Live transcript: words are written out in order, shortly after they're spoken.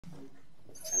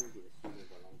haven't been a student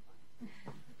for a long time.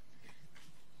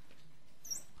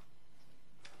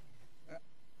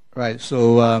 Right,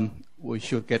 so we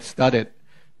should get started.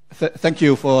 Thank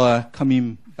you for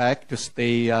coming back to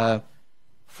stay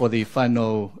for the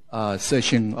final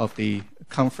session of the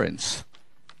conference.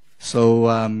 So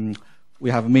we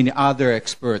have many other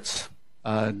experts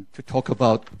to talk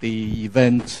about the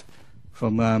event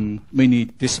from many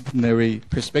disciplinary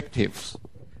perspectives: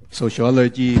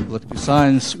 sociology, political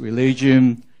science,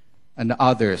 religion, and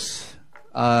others.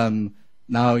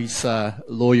 Now it's a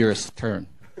lawyer's turn.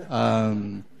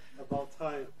 About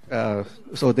time.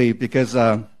 Because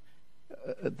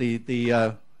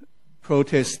the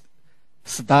protest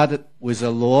started with a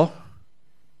law,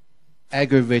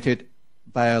 aggravated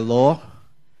by a law,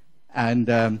 and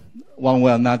one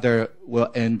way or another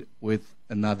will end with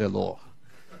another law.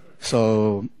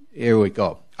 So here we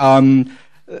go.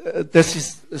 This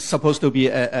is supposed to be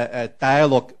a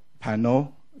dialogue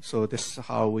panel. So this is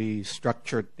how we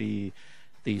structured the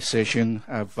session.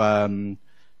 Have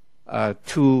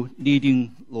two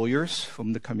leading lawyers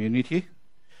from the community,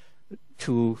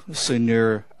 two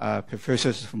senior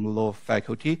professors from the law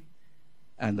faculty,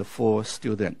 and 4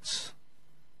 students.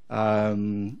 2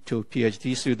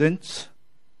 PhD students,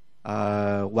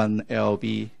 1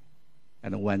 LB,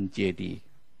 and 1 JD.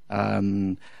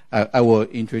 I will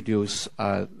introduce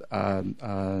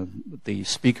the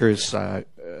speakers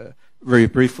very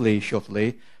briefly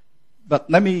shortly, but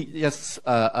let me just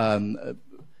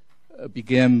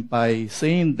begin by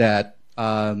saying that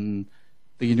the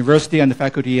university and the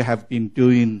faculty have been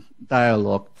doing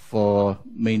dialogue for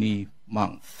many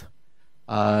months.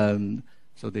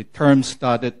 So the term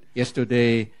started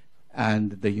yesterday,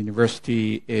 and the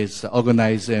university is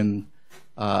organizing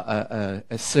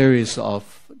a series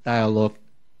of dialogue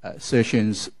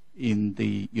sessions in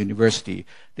the university.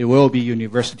 There will be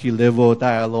university-level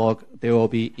dialogue, there will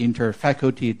be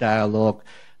inter-faculty dialogue,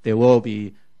 there will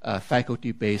be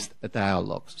faculty-based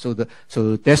dialogue. So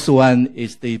this one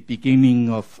is the beginning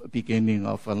of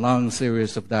a long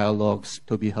series of dialogues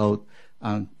to be held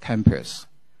on campus.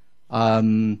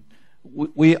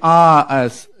 We are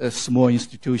as a small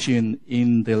institution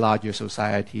in the larger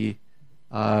society.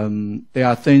 There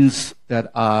are things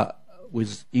that are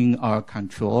within our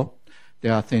control.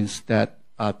 There are things that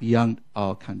are beyond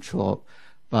our control.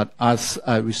 But as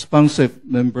a responsive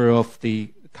member of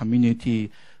the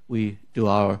community, we do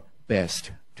our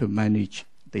best to manage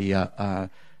the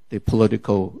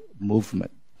political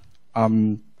movement.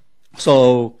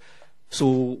 So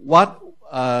what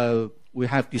we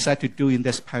have decided to do in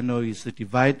this panel is to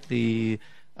divide the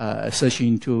session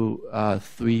into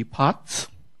 3 parts.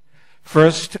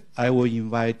 First, I will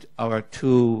invite our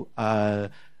 2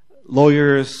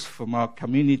 lawyers from our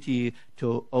community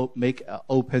to make an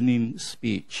opening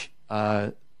speech,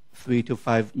 3 to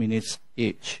 5 minutes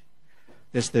each.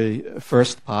 That's the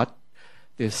first part.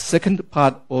 The second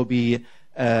part will be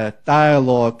a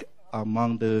dialogue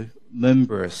among the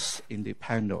members in the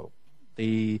panel.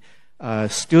 The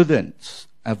students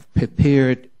have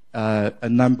prepared a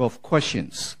number of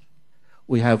questions.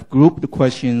 We have grouped the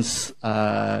questions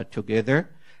together,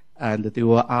 and they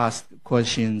will ask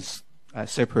questions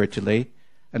separately,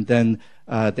 and then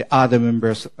the other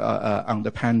members on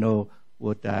the panel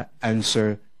would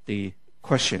answer the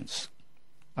questions.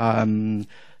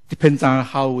 Depends on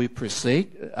how we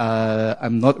proceed.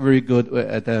 I'm not very good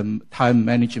at time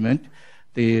management.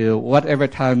 Whatever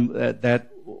time that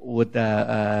would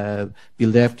be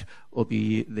left will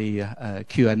be the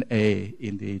Q&A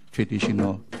in the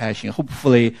traditional fashion.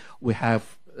 Hopefully, we have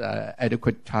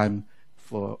adequate time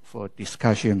for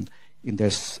discussion in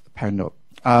this panel.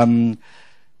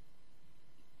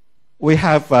 We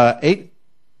have 8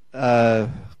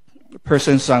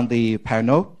 persons on the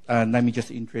panel. Let me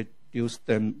just introduce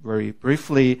them very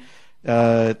briefly.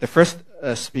 The first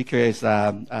speaker is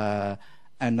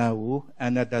Anna Wu.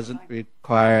 Anna doesn't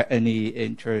require any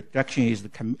introduction. She's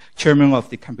the chairman of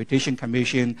the Competition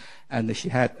Commission, and she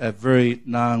had a very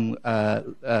long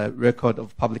record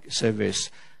of public service.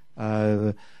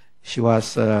 She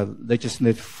was a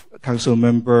Legislative Council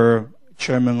member,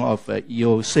 chairman of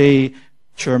EOC,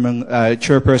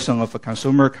 chairperson of a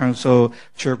Consumer Council,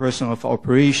 chairperson of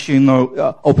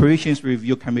Operations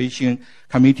Review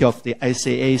Committee of the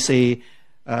ICAC.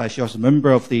 She was a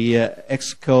member of the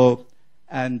EXCO,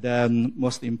 and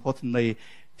most importantly,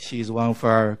 she's one of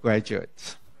our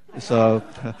graduates. So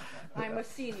I'm a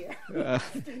senior.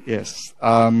 Yes.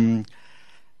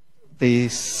 The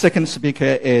second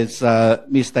speaker is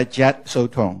Mr.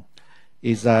 Sew-Tong.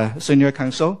 He's a senior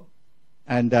counsel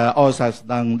and also has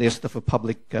done list of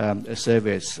public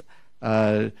service.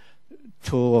 2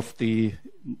 of the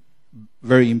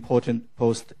very important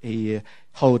post he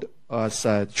held as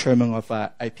chairman of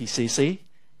IPCC.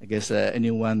 I guess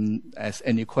anyone has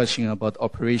any question about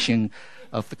operation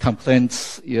of the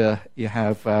complaints, you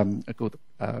have a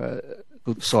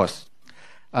good source.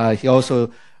 He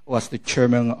also was the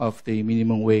chairman of the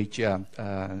minimum wage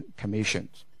commission.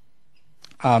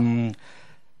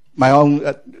 My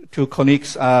own two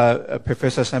colleagues are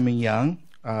Professor Simon Yang.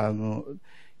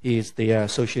 He is the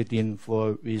Associate Dean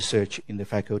for Research in the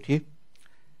faculty.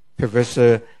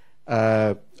 Professor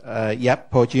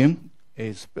Yap Po Jim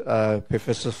is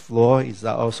Professor Floor is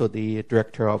also the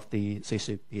director of the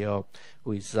CCPL,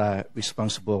 who is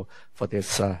responsible for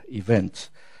this event.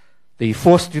 The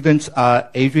four students are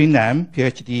Adrienne Nam,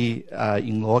 PhD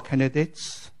in law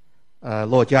candidates,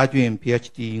 Law Jiajun,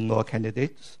 PhD in law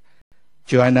candidates,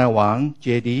 Joanna Wang,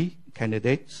 JD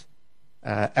candidates,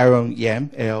 Aaron Yam,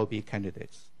 LLB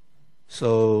candidates.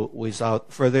 So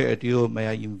without further ado, may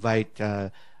I invite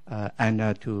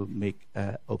Anna to make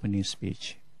an opening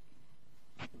speech.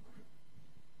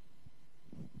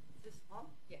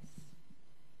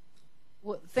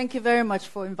 Well, thank you very much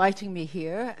for inviting me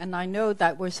here, and I know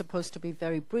that we're supposed to be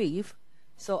very brief,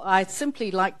 so I'd simply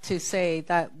like to say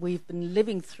that we've been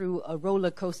living through a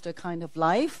roller coaster kind of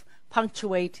life,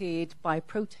 punctuated by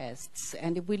protests.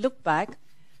 And if we look back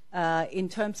in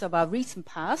terms of our recent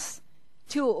past,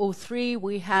 2003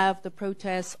 we have the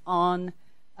protests on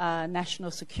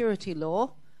national security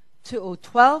law.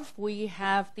 2012 we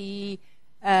have the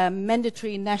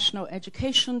mandatory national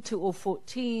education.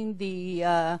 2014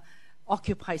 the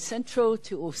Occupy Central.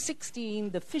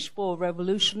 2016 the fishbowl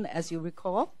revolution, as you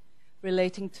recall,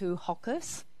 relating to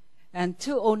hawkers. And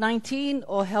 2019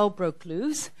 all hell broke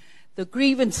loose. The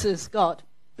grievances got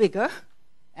bigger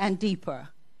and deeper.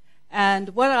 And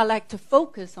what I like to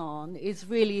focus on is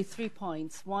really 3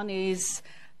 points. One is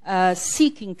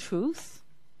seeking truth.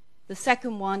 The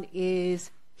second one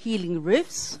is healing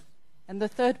rifts. And the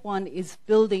third one is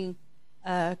building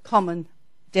a common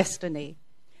destiny.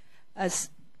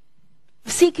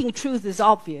 Seeking truth is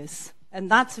obvious, and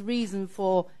that's the reason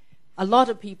for a lot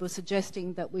of people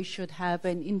suggesting that we should have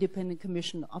an independent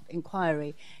commission of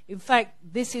inquiry. In fact,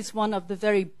 this is one of the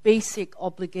very basic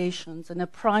obligations and a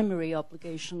primary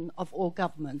obligation of all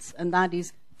governments, and that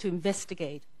is to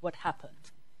investigate what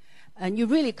happened. And you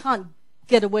really can't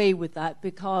get away with that,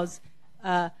 because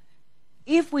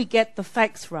if we get the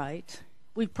facts right,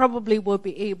 we probably will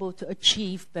be able to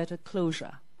achieve better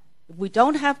closure. If we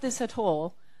don't have this at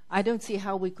all, I don't see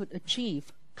how we could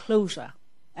achieve closure.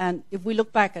 And if we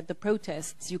look back at the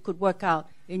protests, you could work out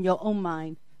in your own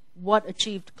mind what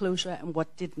achieved closure and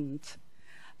what didn't.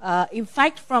 In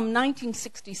fact, from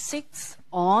 1966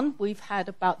 on, we've had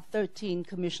about 13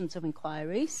 commissions of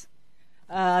inquiries.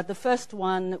 The first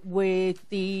one with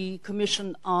the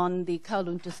Commission on the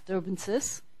Kowloon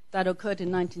disturbances that occurred in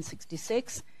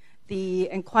 1966. The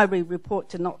inquiry report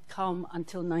did not come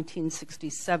until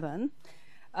 1967.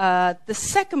 The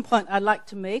second point I'd like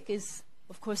to make is,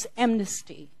 of course,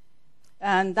 amnesty.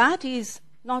 And that is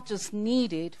not just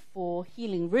needed for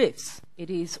healing rifts. It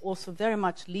is also very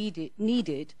much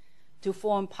needed to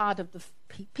form part of the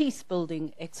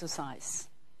peace-building exercise.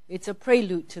 It's a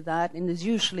prelude to that and is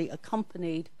usually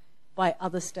accompanied by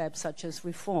other steps such as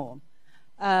reform.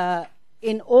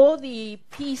 In all the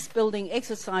peace-building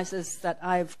exercises that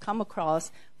I've come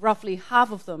across, roughly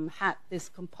half of them had this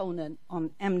component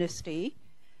on amnesty.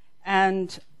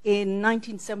 And in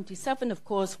 1977, of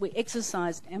course, we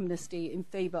exercised amnesty in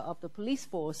favor of the police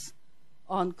force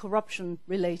on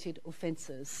corruption-related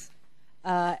offenses.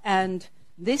 And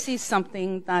this is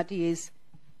something that is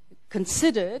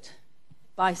considered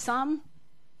by some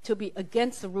to be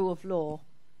against the rule of law.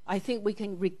 I think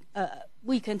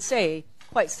we can say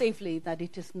quite safely that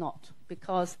it is not,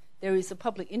 because there is a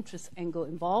public interest angle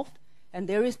involved, and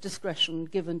there is discretion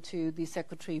given to the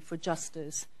Secretary for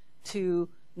Justice to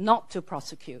not to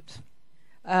prosecute.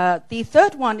 The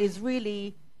third one is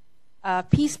really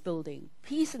peace building.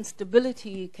 Peace and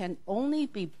stability can only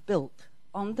be built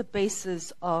on the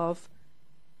basis of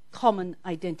common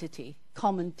identity,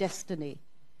 common destiny.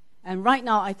 And right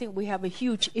now, I think we have a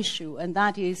huge issue, and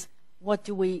that is, what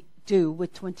do we do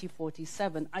with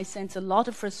 2047? I sense a lot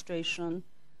of frustration,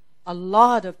 a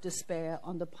lot of despair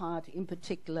on the part, in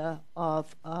particular,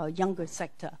 of a younger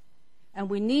sector. And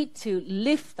we need to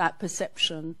lift that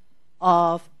perception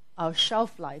of our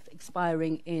shelf life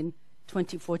expiring in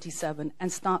 2047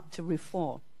 and start to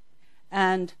reform.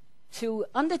 And to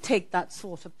undertake that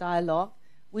sort of dialogue,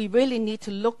 we really need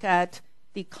to look at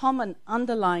the common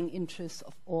underlying interests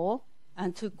of all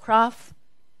and to craft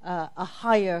a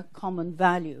higher common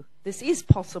value. This is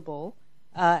possible,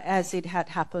 as it had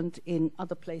happened in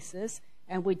other places.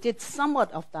 And we did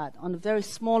somewhat of that on a very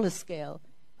smaller scale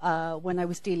when I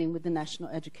was dealing with the national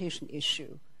education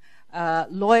issue.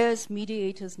 Lawyers,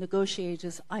 mediators,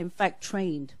 negotiators are in fact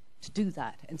trained to do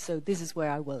that. And so this is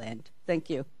where I will end. Thank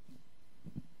you.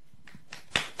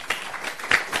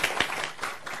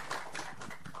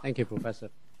 Thank you, Professor.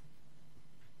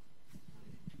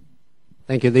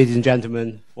 Thank you, ladies and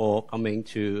gentlemen, for coming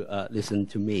to listen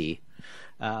to me.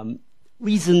 The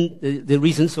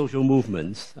recent social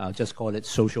movements, I'll just call it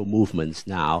social movements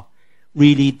now,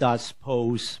 really does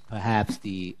pose perhaps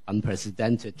the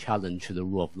unprecedented challenge to the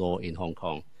rule of law in Hong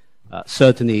Kong.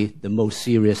 Certainly the most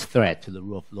serious threat to the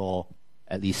rule of law,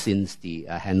 at least since the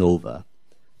handover.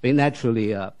 But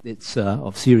naturally, it's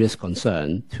of serious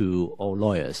concern to all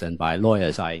lawyers, and by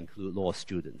lawyers I include law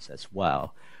students as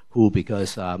well, who,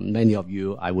 because many of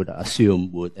you, I would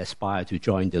assume, would aspire to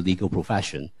join the legal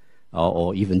profession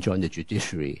or even join the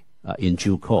judiciary in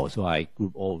due course. So I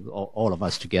group all of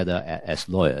us together as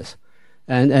lawyers.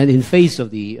 And in face of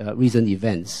the recent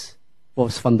events,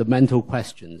 both fundamental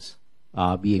questions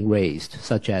are being raised,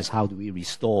 such as how do we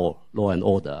restore law and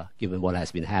order, given what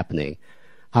has been happening?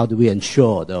 How do we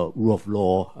ensure the rule of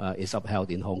law is upheld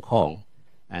in Hong Kong?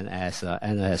 And as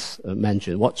Anna has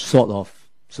mentioned, what sort of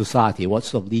society, what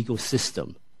sort of legal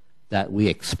system that we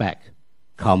expect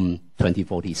come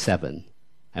 2047?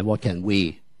 And what can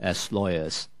we as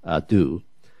lawyers do?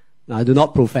 Now, I do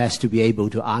not profess to be able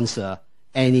to answer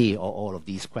any or all of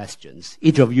these questions.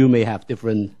 Each of you may have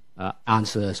different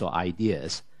answers or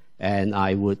ideas, and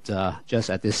I would just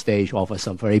at this stage offer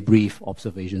some very brief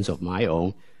observations of my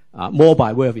own, more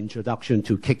by way of introduction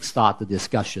to kickstart the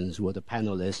discussions with the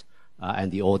panelists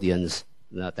and the audience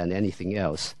than anything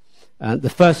else. The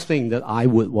first thing that I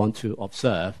would want to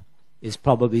observe is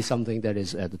probably something that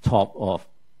is at the top of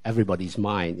everybody's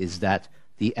mind, is that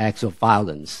the acts of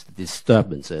violence, the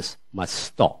disturbances, must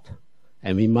stop.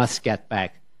 And we must get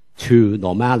back to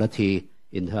normality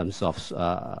in terms of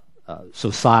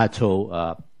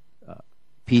societal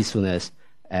peacefulness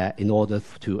in order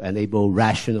to enable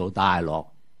rational dialogue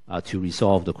to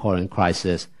resolve the current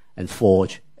crisis and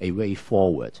forge a way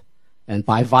forward. And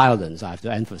by violence, I have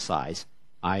to emphasize,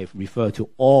 I refer to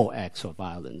all acts of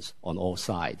violence on all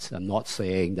sides. I'm not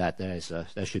saying that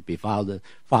there should be violence.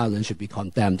 Violence should be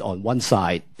condemned on one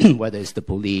side, whether it's the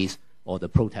police or the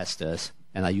protesters,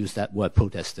 and I use that word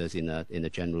protesters in a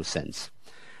general sense.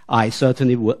 I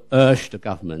certainly would urge the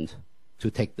government to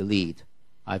take the lead.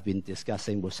 I've been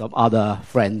discussing with some other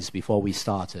friends before we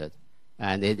started,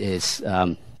 and it is,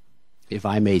 if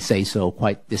I may say so,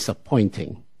 quite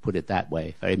disappointing, put it that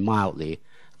way, very mildly,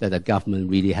 that the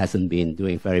government really hasn't been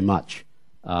doing very much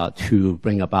to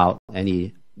bring about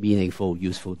any meaningful,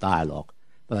 useful dialogue.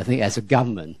 But I think as a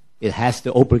government, it has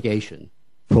the obligation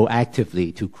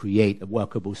proactively to create a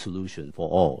workable solution for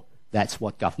all. That's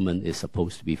what government is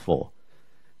supposed to be for.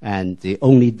 And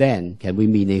only then can we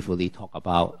meaningfully talk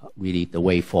about really the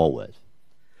way forward.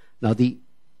 Now, the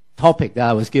topic that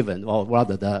I was given, or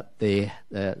rather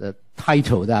the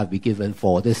title that I've been given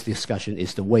for this discussion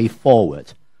is the way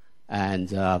forward.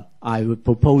 And I would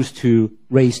propose to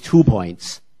raise 2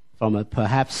 points from a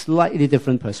perhaps slightly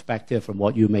different perspective from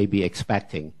what you may be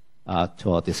expecting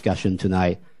to our discussion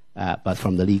tonight, but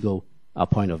from the legal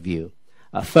point of view.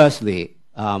 Firstly,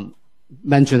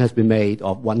 mention has been made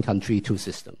of one country, two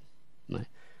systems. Right?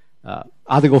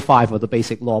 Article 5 of the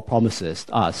Basic Law promises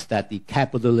us that the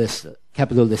capitalist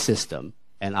system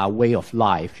and our way of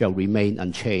life shall remain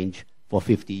unchanged for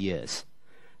 50 years.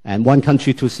 And one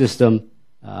country, two system,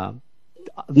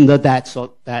 under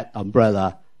that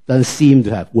umbrella, doesn't seem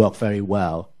to have worked very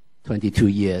well 22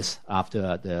 years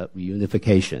after the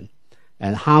reunification.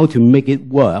 And how to make it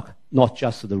work, not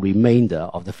just for the remainder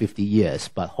of the 50 years,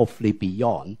 but hopefully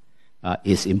beyond,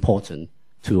 is important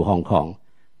to Hong Kong.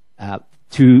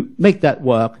 To make that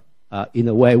work, in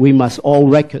a way, we must all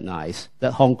recognize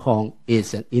that Hong Kong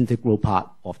is an integral part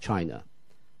of China.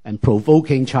 And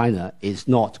provoking China is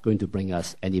not going to bring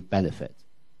us any benefit.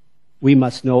 We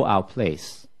must know our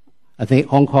place. I think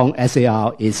Hong Kong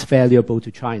SAR is valuable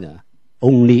to China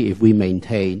only if we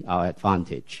maintain our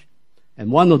advantage.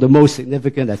 And one of the most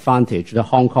significant advantages that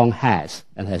Hong Kong has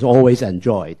and has always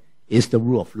enjoyed is the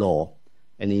rule of law.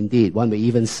 And indeed, one may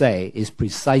even say is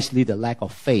precisely the lack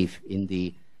of faith in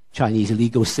the Chinese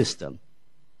legal system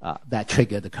that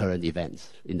triggered the current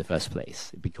events in the first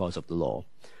place because of the law,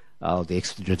 the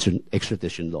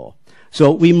extradition law.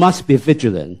 So we must be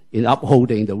vigilant in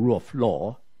upholding the rule of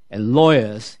law, and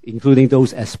lawyers, including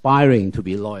those aspiring to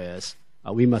be lawyers,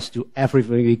 we must do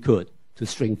everything we could to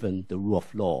strengthen the rule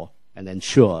of law and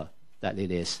ensure that it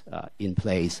is in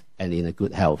place and in a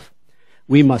good health.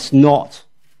 we must not,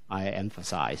 I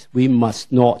emphasize, we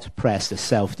must not press the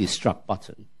self-destruct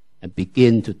button and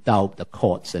begin to doubt the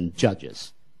courts and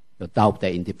judges, to doubt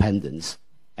their independence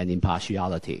and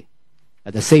impartiality.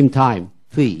 At the same time,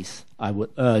 please, I would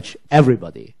urge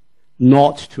everybody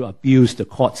not to abuse the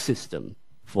court system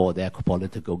for their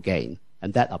political gain.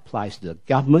 And that applies to the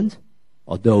government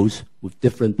or those with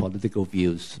different political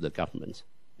views to the government.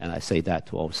 And I say that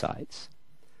to all sides.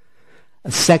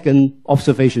 A second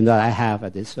observation that I have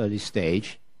at this early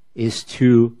stage is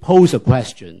to pose a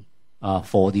question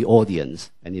for the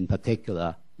audience, and in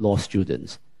particular, law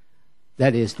students.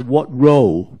 That is, what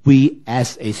role we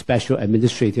as a special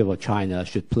administrator of China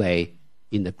should play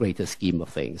in the greater scheme of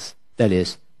things. That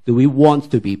is, do we want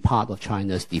to be part of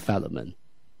China's development?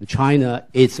 China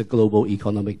is a global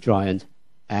economic giant,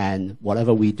 and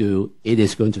whatever we do, it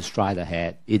is going to stride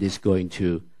ahead. It is going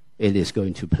to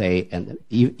play an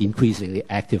increasingly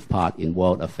active part in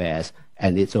world affairs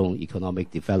and its own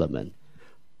economic development.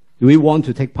 Do we want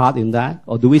to take part in that,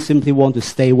 or do we simply want to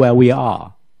stay where we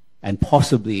are and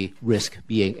possibly risk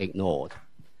being ignored?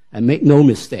 And make no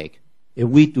mistake, if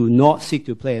we do not seek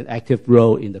to play an active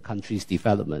role in the country's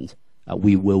development,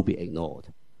 we will be ignored.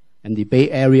 And the Bay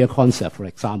Area concept, for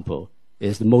example,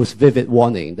 is the most vivid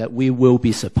warning that we will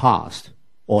be surpassed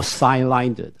or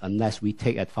sidelined unless we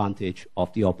take advantage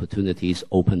of the opportunities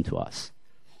open to us.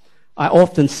 I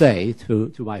often say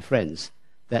to my friends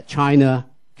that China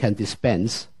can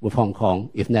dispense with Hong Kong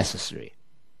if necessary,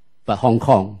 but Hong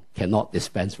Kong cannot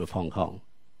dispense with Hong Kong.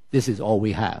 This is all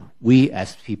we have. We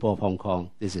as people of Hong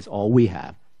Kong, this is all we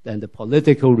have. Then the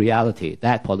political reality,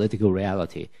 that political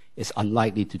reality, is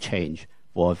unlikely to change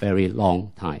for a very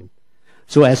long time.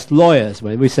 So as lawyers,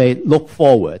 when we say look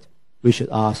forward, we should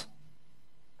ask,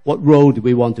 what role do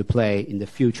we want to play in the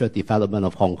future development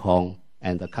of Hong Kong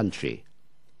and the country?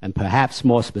 And perhaps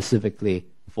more specifically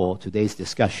for today's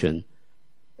discussion,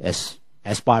 as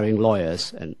aspiring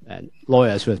lawyers and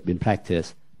lawyers who have been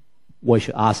practiced, we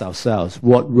should ask ourselves,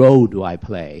 what role do I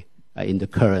play in the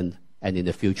current and in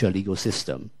the future legal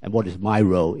system? And what is my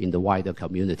role in the wider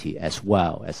community as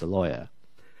well as a lawyer?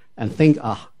 And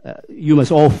you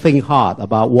must all think hard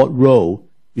about what role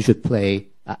you should play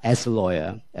as a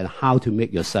lawyer and how to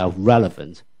make yourself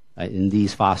relevant in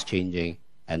these fast-changing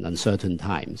and uncertain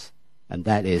times. And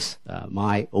that is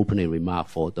my opening remark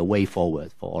for the way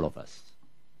forward for all of us.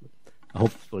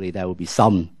 Hopefully there will be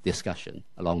some discussion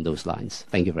along those lines.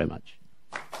 Thank you very much.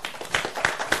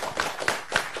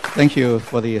 Thank you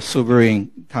for the sobering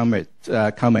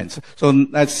comments. So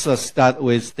let's start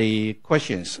with the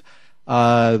questions.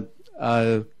 Given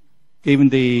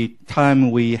the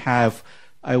time we have,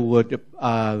 I would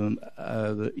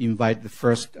invite the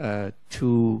first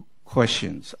two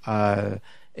questions.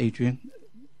 Adrienne?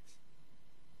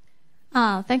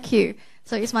 Thank you.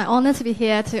 So it's my honor to be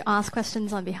here to ask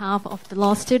questions on behalf of the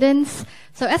law students.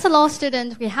 So as a law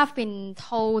student, we have been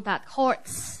told that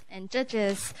courts and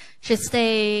judges should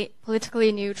stay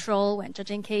politically neutral when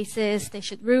judging cases. They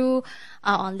should rule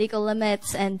on legal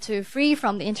limits and to free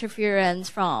from the interference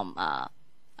from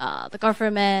the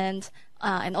government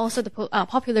and also the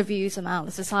popular views among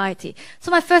the society.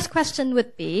 So my first question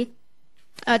would be,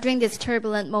 during this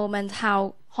turbulent moment,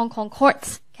 how Hong Kong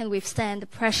courts can withstand the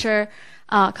pressure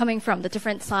coming from the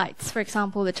different sides, for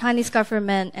example, the Chinese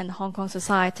government and Hong Kong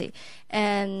society.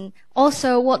 And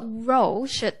also, what role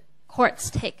should courts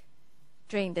take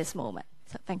during this moment?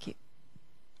 So, thank you.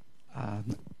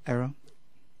 Aaron?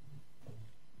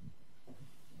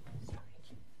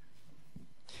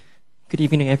 Good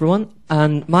evening, everyone.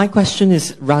 My question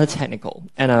is rather technical,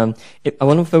 and I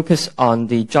want to focus on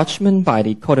the judgment by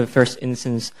the Court of First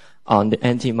Instance on the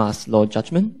anti-mass law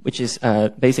judgment, which is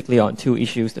basically on two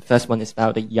issues. The first one is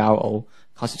about the ERO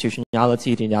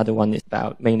constitutionality. The other one is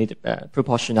about mainly the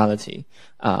proportionality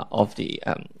of the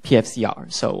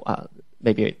PFCR. So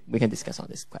maybe we can discuss on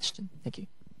this question. Thank you.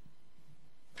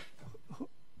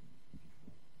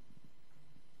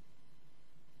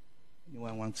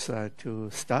 Anyone wants to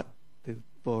start the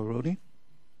ball rolling?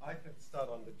 I can start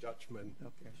on the judgment.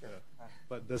 Okay, sure.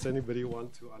 But does anybody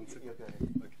want to answer? Okay.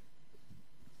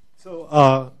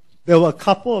 So there were a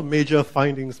couple of major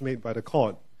findings made by the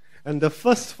court. And the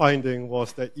first finding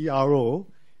was that ERO,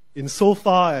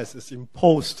 insofar as it's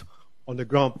imposed on the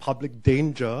ground of public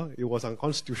danger, it was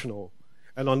unconstitutional.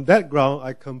 And on that ground,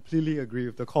 I completely agree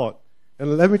with the court.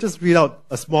 And let me just read out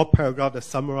a small paragraph that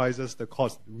summarizes the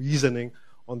court's reasoning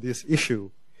on this issue.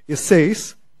 It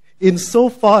says,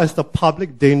 insofar as the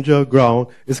public danger ground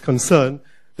is concerned,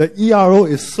 the ERO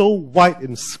is so wide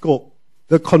in scope,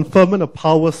 the conferment of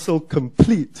power so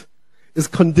complete, its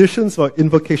conditions for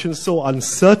invocation so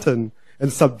uncertain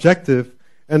and subjective,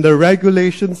 and the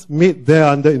regulations made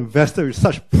thereunder invested with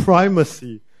such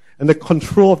primacy and the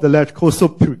control of the land court so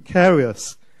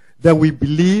precarious that we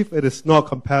believe it is not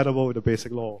compatible with the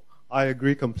basic law. I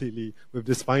agree completely with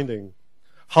this finding.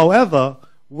 However,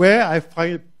 where I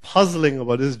find it puzzling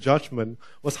about this judgment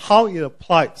was how it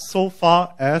applied so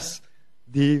far as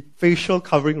the facial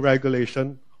covering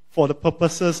regulation for the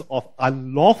purposes of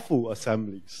unlawful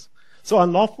assemblies. So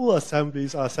unlawful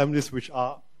assemblies are assemblies which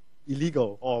are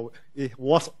illegal, or it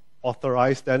was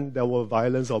authorized, then there were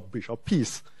violence or breach of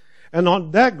peace. And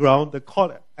on that ground, the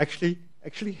court actually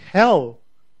held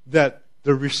that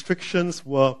the restrictions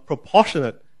were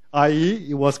proportionate, i.e.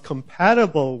 it was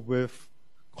compatible with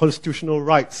constitutional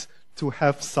rights to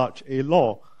have such a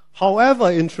law.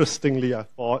 However, interestingly, I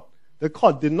thought, the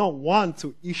court did not want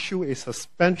to issue a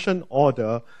suspension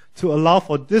order to allow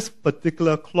for this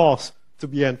particular clause to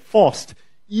be enforced,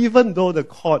 even though the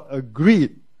court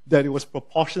agreed that it was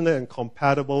proportionate and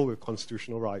compatible with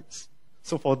constitutional rights.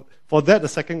 So for that, the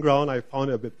second ground, I found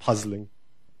it a bit puzzling.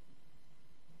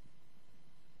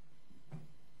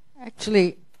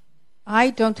 Actually, I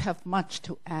don't have much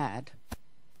to add,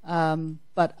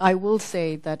 but I will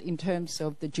say that in terms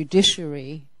of the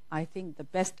judiciary, I think the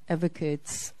best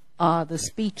advocates are the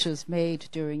speeches made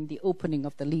during the opening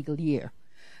of the legal year.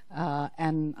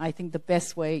 And I think the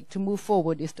best way to move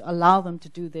forward is to allow them to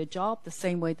do their job the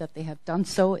same way that they have done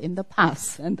so in the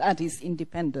past, and that is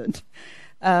independent.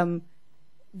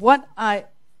 What I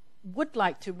would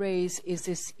like to raise is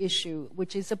this issue,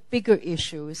 which is a bigger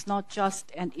issue. It's not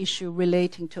just an issue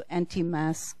relating to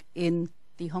anti-mask in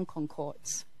the Hong Kong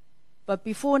courts. But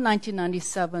before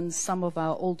 1997, some of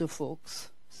our older folks,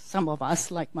 some of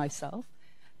us like myself,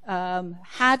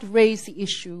 had raised the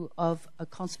issue of a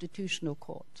constitutional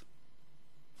court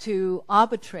to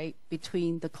arbitrate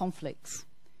between the conflicts.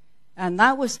 And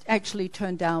that was actually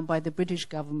turned down by the British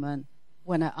government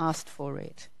when I asked for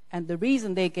it. And the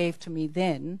reason they gave to me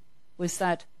then was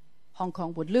that Hong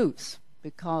Kong would lose,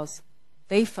 because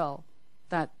they felt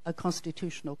that a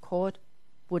constitutional court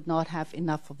would not have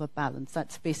enough of a balance.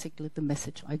 That's basically the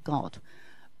message I got.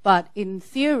 But in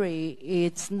theory,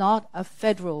 it's not a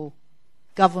federal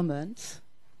government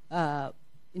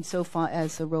insofar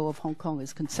as the role of Hong Kong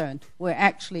is concerned. We're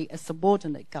actually a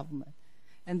subordinate government.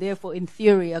 And therefore, in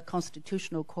theory, a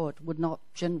constitutional court would not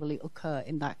generally occur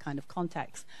in that kind of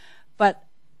context. But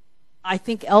I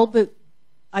think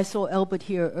I saw Albert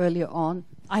here earlier on.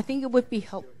 I think it would be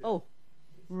helpful. Oh,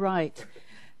 right.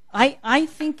 I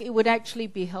think it would actually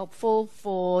be helpful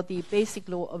for the Basic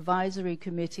Law Advisory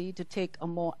Committee to take a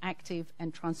more active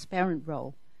and transparent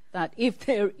role, that if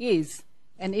there is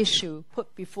an issue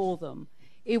put before them,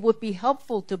 it would be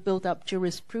helpful to build up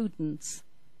jurisprudence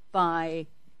by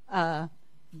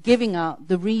giving out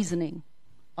the reasoning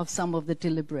of some of the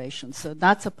deliberations. So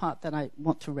that's a part that I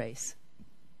want to raise.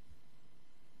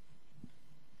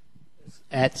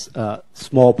 At a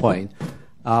small point,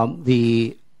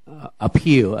 the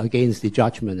appeal against the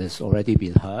judgment has already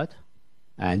been heard,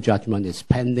 and judgment is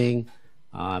pending.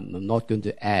 I'm not going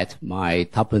to add my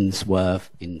tuppence worth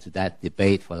into that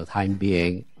debate for the time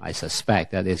being. I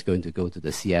suspect that it's going to go to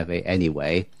the CFA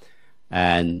anyway,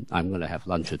 and I'm going to have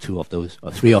lunch with 2 of those,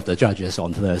 or 3 of the judges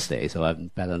on Thursday, so I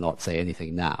better not say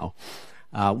anything now.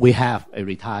 We have a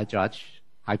retired judge,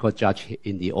 High Court judge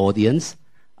in the audience.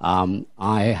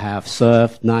 I have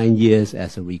served 9 years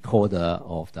as a recorder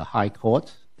of the High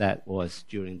Court. That was,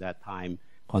 during that time,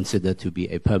 considered to be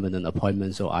a permanent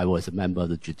appointment, so I was a member of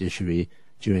the judiciary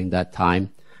during that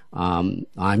time. I'm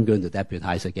going to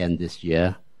deputize again this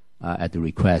year at the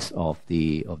request of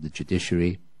the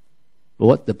judiciary. But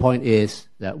what the point is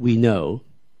that we know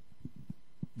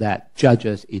that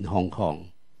judges in Hong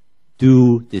Kong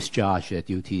do discharge their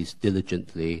duties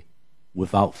diligently,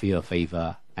 without fear of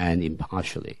favor, and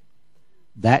impartially.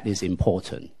 That is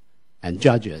important. And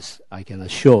judges, I can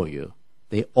assure you,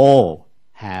 they all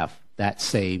have that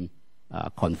same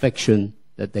conviction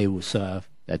that they will serve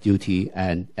their duty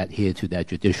and adhere to their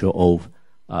judicial oath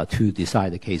to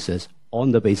decide the cases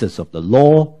on the basis of the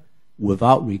law,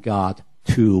 without regard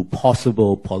to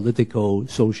possible political,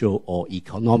 social, or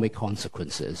economic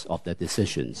consequences of their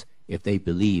decisions, if they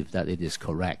believe that it is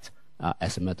correct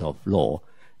as a matter of law.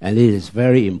 And it is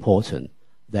very important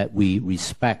that we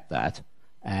respect that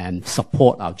and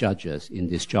support our judges in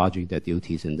discharging their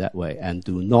duties in that way, and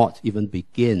do not even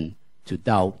begin to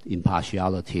doubt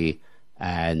impartiality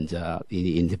and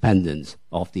the independence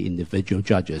of the individual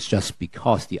judges just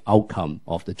because the outcome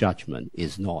of the judgment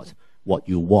is not what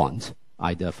you want,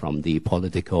 either from the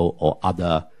political or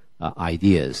other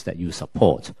ideas that you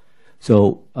support.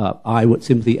 So I would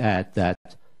simply add that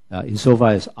insofar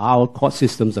as our court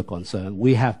systems are concerned,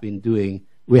 we have been doing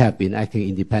we have been acting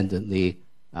independently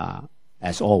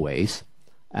as always.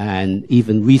 And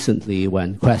even recently,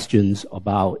 when questions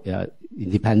about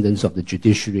independence of the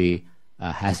judiciary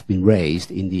has been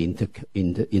raised in the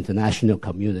international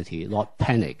community, Lord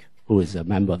Pennick, who is a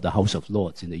member of the House of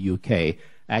Lords in the UK,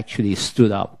 actually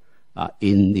stood up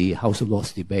in the House of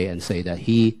Lords debate and say that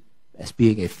he, as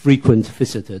being a frequent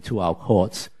visitor to our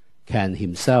courts, can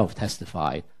himself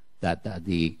testify that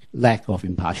the lack of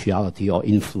impartiality or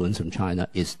influence from China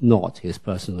is not his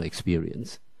personal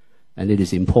experience. And it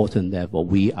is important, therefore,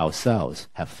 we ourselves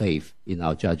have faith in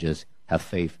our judges, have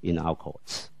faith in our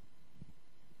courts.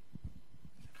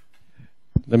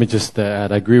 Let me just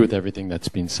add, I agree with everything that's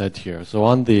been said here. So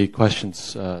on the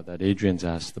questions that Adrienne's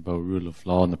asked about rule of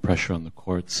law and the pressure on the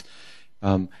courts,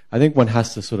 I think one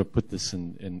has to sort of put this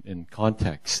in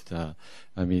context.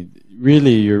 I mean,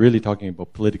 really, you're really talking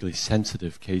about politically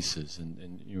sensitive cases,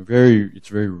 and it's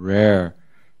very rare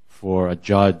for a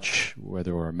judge,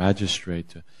 whether or a magistrate,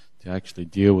 to actually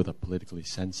deal with a politically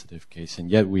sensitive case. And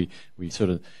yet we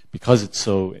sort of, because it's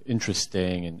so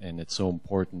interesting and it's so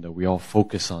important that we all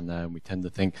focus on that, and we tend to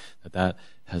think that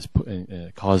has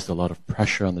caused a lot of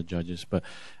pressure on the judges. But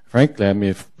frankly, I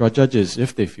mean, if judges,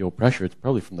 if they feel pressure, it's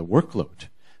probably from the workload,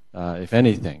 if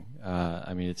anything.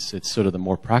 I mean, it's sort of the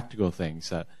more practical things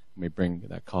that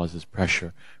that causes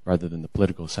pressure rather than the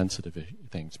political sensitive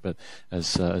things. But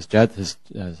as Jad has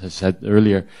said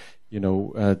earlier,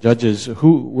 judges,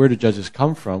 where do judges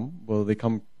come from? Well, they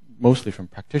come mostly from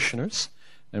practitioners.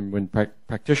 And when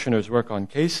practitioners work on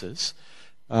cases,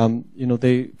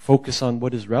 they focus on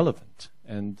what is relevant.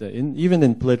 And even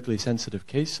in politically sensitive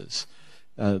cases,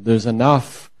 there's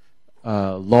enough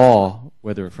law,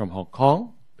 whether from Hong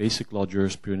Kong, basic law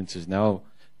jurisprudence is now,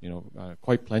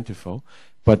 quite plentiful,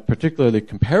 but particularly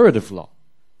comparative law.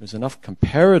 There's enough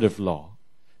comparative law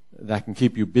that can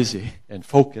keep you busy and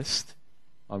focused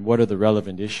on what are the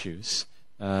relevant issues,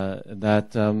 that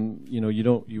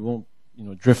you won't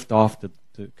drift off to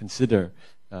consider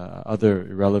other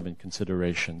irrelevant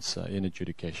considerations in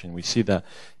adjudication. We see that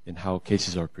in how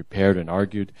cases are prepared and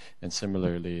argued, and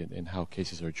similarly in how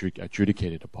cases are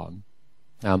adjudicated upon.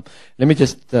 Let me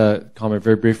just comment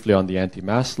very briefly on the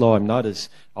anti-mass law. I'm not as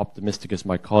optimistic as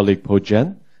my colleague Po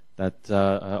Jen that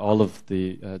all of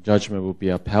the judgment will be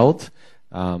upheld.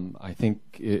 I think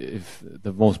if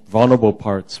the most vulnerable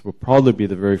parts will probably be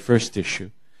the very first issue,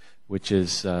 which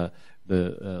is the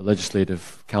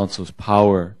Legislative Council's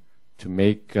power to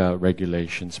make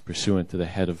regulations pursuant to the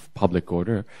head of public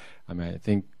order. I mean, I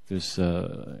think there's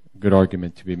a good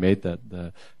argument to be made that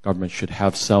the government should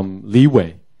have some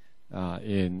leeway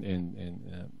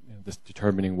in this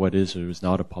determining what is or is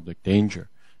not a public danger,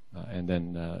 and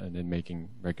then making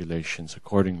regulations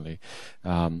accordingly.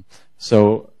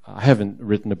 So I haven't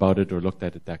written about it or looked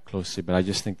at it that closely, but I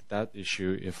just think that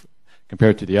issue, if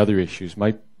compared to the other issues,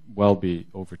 might well be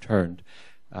overturned.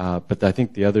 But I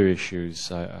think the other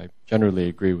issues, I generally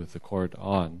agree with the court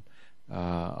on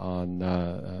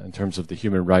in terms of the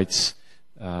human rights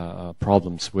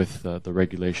problems with the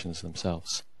regulations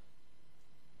themselves.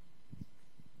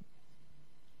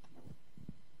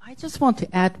 I just want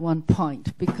to add one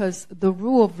point, because the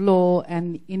rule of law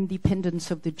and the independence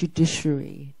of the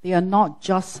judiciary, they are not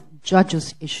just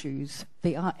judges' issues,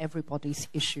 they are everybody's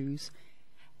issues.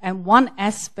 And one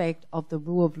aspect of the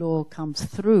rule of law comes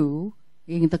through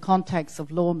in the context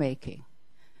of lawmaking.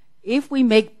 If we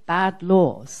make bad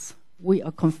laws, we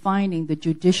are confining the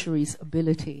judiciary's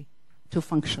ability to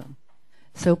function.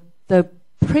 So the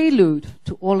prelude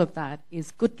to all of that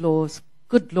is good laws,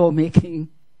 good lawmaking,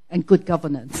 and good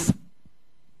governance.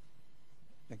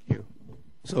 Thank you.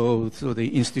 So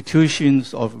the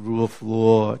institutions of rule of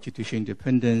law, judicial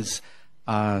independence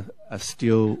are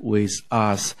still with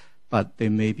us, but they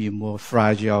may be more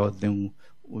fragile than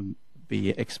we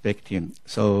be expecting.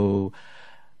 So,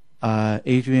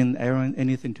 Adrienne, Aaron,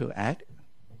 anything to add?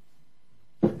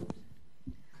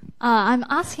 I'm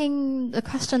asking the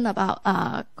question about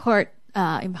court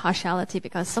impartiality,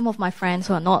 because some of my friends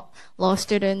who are not law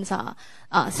students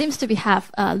seems to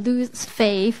have lose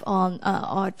faith on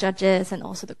our judges and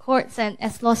also the courts. And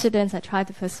as law students, I try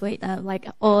to persuade like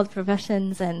all the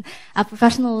professions and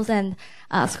professionals and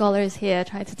scholars here,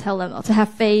 try to tell them to have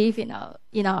faith in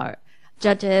our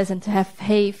judges and to have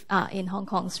faith in Hong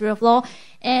Kong's rule of law.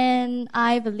 And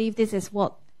I believe this is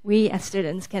what we as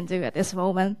students can do at this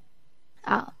moment.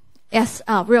 As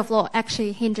rule of law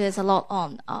actually hinges a lot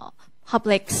on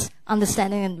public's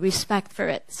understanding and respect for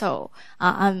it. So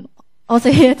I'm also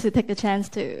here to take the chance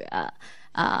to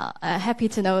happy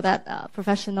to know that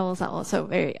professionals are also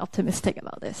very optimistic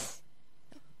about this.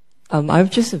 I have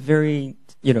just a very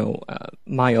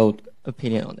mild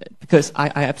opinion on it, because I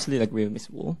absolutely agree with Ms.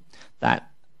 Wu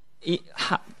that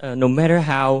no matter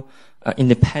how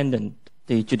independent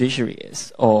the judiciary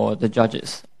is or the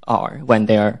judges are when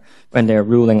they're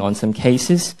ruling on some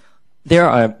cases, there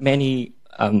are many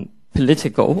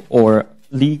political or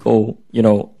legal,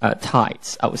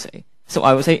 ties, I would say. So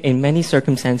I would say in many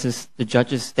circumstances,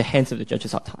 the hands of the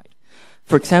judges are tied.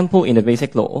 For example, in the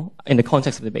basic law, in the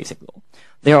context of the basic law,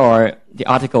 there are the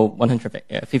Article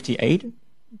 158.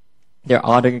 There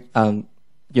are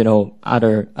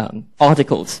other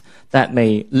articles that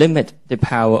may limit the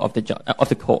power of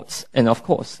the courts and, of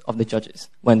course, of the judges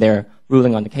when they're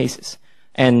ruling on the cases.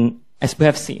 And as we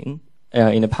have seen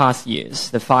in the past years,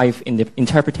 the 5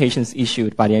 interpretations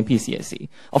issued by the NPCSC,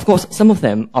 of course, some of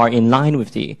them are in line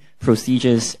with the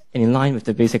procedures and in line with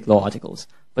the basic law articles.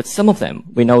 But some of them,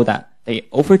 we know that they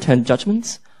overturn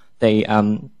judgments. They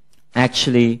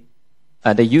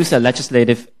they use a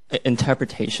legislative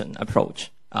interpretation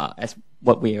approach, as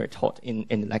what we are taught in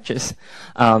the lectures.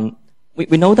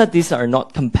 We know that these are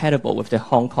not compatible with the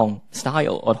Hong Kong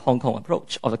style or the Hong Kong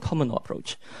approach or the common law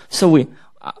approach. So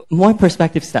my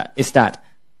perspective is that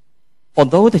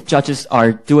although the judges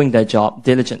are doing their job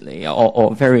diligently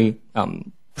or very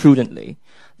prudently,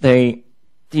 the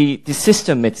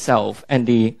system itself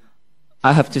and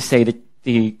I have to say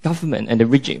the government and the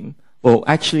regime will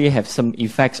actually have some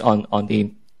effects on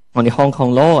the Hong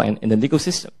Kong law and in the legal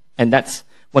system. And that's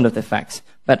one of the facts.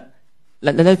 But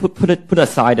let's put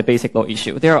aside the basic law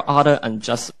issue. There are other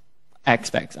unjust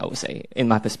aspects, I would say, in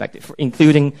my perspective,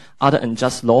 including other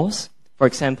unjust laws. For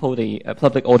example, the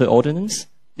public order ordinance,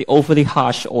 the overly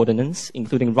harsh ordinance,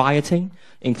 including rioting,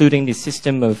 including the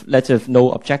system of letter of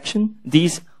no objection.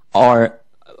 These are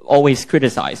always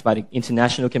criticized by the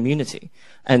international community.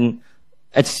 And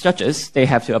as judges, they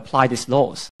have to apply these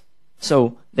laws.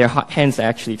 So their hands are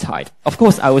actually tied. Of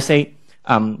course, I would say,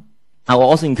 I will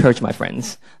also encourage my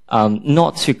friends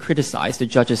not to criticize the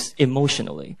judges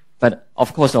emotionally, but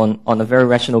of course on a very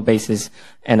rational basis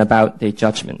and about the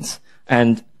judgments.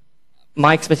 And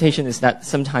my expectation is that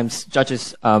sometimes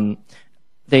judges,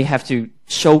 they have to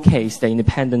showcase their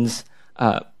independence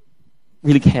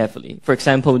really carefully. For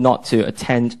example, not to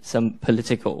attend some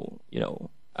political,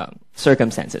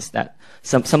 circumstances that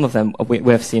some of them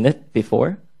we have seen it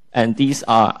before. And these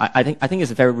are, I think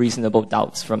it's very reasonable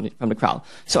doubts from the crowd.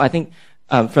 So I think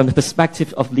from the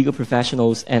perspective of legal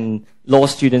professionals and law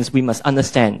students, we must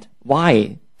understand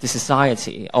why the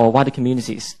society or why the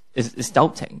community is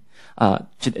doubting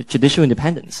judicial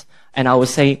independence. And I would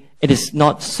say it is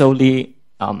not solely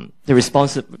the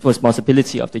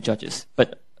responsibility of the judges,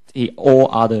 but all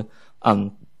other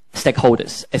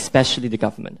stakeholders, especially the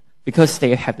government, because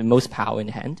they have the most power in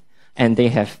hand. And they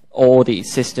have all the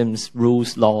systems,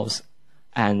 rules, laws,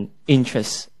 and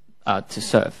interests to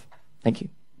serve. Thank you.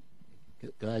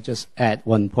 Could I just add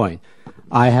one point?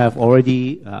 I have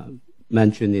already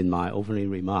mentioned in my opening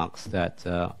remarks that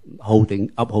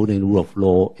upholding the rule of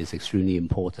law is extremely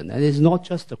important. And it's not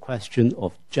just a question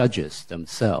of judges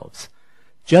themselves.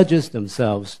 Judges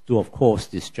themselves do, of course,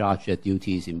 discharge their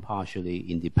duties impartially,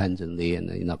 independently, and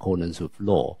in accordance with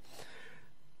law.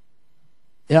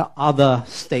 There are other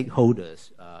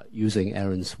stakeholders, using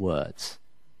Aaron's words.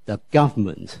 The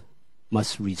government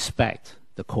must respect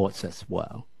the courts as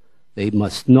well. They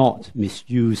must not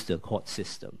misuse the court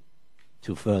system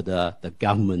to further the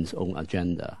government's own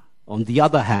agenda. On the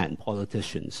other hand,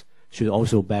 politicians should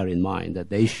also bear in mind that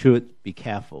they should be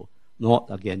careful, not,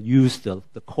 again, use the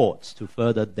courts to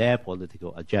further their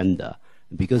political agenda.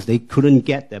 Because they couldn't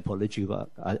get their political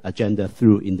agenda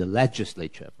through in the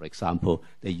legislature, for example,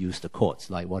 they use the courts,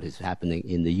 like what is happening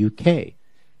in the UK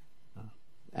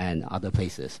and other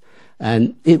places.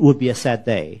 And it would be a sad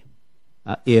day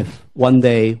if one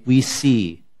day we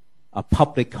see a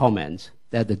public comment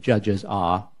that the judges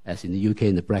are, as in the UK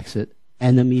in the Brexit,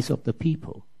 enemies of the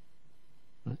people.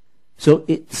 Right? So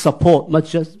support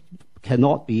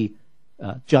cannot be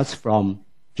just from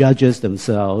judges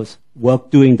themselves,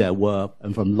 doing their work,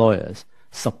 and from lawyers.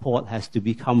 Support has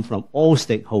to come from all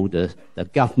stakeholders, the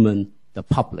government, the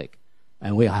public.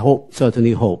 And we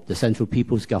certainly hope the Central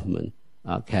People's Government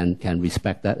can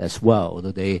respect that as well,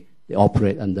 although they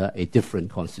operate under a different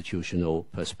constitutional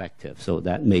perspective. So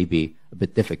that may be a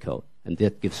bit difficult. And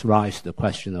that gives rise to the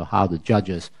question of how the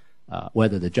judges,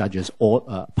 whether the judges'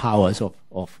 powers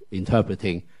of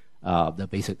interpreting the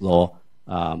basic law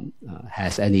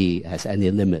has any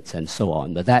limits and so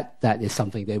on. But that is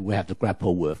something that we have to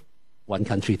grapple with. One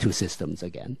country, two systems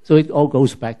again. So it all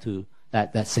goes back to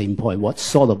that same point. What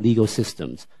sort of legal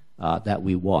systems that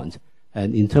we want?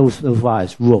 And in terms of far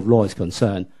as rule of law is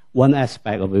concerned, one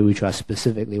aspect of it which I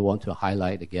specifically want to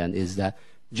highlight again is that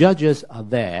Judges are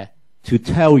there to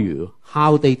tell you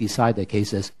how they decide their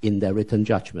cases in their written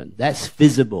judgment. That's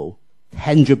visible,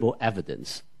 tangible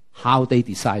evidence, how they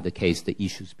decide the case, the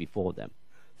issues before them.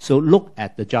 So look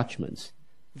at the judgments.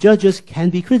 Judges can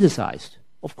be criticized.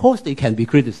 Of course they can be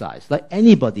criticized. Like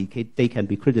anybody, they can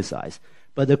be criticized.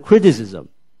 But the criticism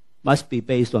must be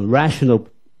based on rational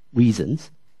reasons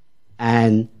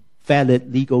and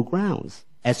valid legal grounds,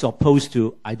 as opposed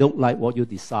to, I don't like what you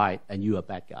decide and you're a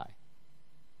bad guy.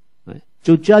 Right?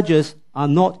 So judges are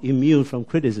not immune from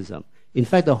criticism. In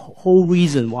fact, the whole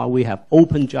reason why we have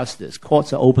open justice,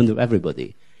 courts are open to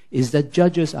everybody, is that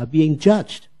judges are being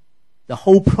judged. The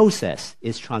whole process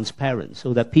is transparent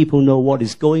so that people know what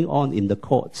is going on in the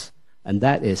courts. And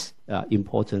that is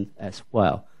important as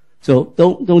well. So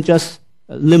don't just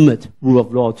limit rule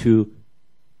of law to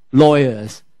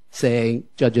lawyers saying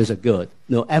judges are good.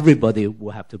 No, everybody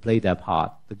will have to play their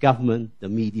part. The government, the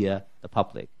media, the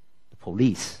public, the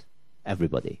police,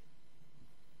 everybody.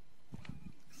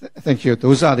 Thank you.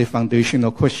 Those are the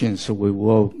foundational questions. So we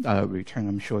will return,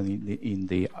 I'm sure,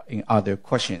 in other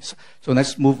questions. So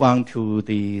let's move on to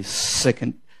the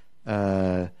second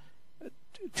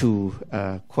two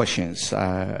questions.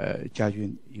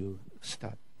 Jiajun, you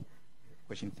start.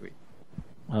 Question 3.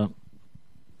 I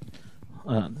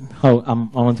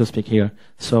want to speak here.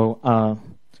 So,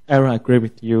 Aaron, I agree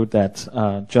with you that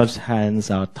judge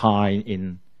hands are tied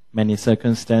in many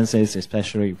circumstances,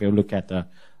 especially if you look at the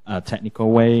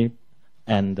technical way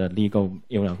and the legal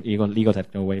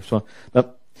technical way. So,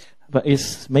 but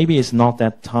maybe it's not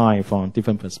that tied from a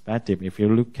different perspective. If you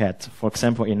look at, for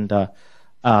example, in the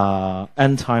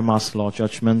anti-mass law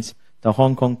judgments, the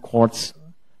Hong Kong courts'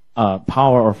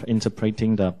 power of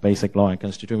interpreting the basic law and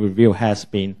constitutional review has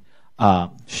been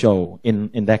shown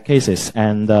in that cases,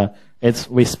 and it's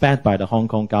respected by the Hong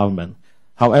Kong government.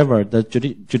 However, the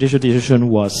judicial decision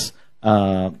was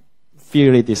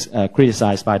fiercely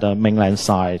criticized by the mainland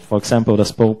side. For example, the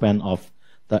spokesman of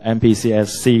the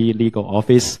MPCSC legal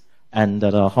office and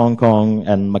the Hong Kong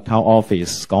and Macau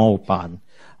office, Ban,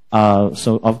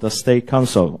 so of the State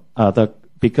Council,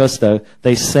 because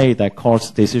they say that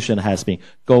court's decision has been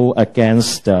go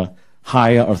against the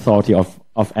higher authority of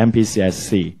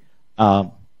MPCSC.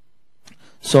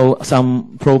 So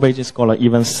some probation scholars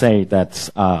even say that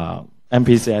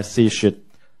MPCSC should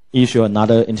issue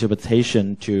another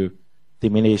interpretation to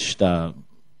diminish the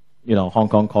Hong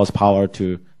Kong court's power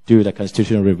to do the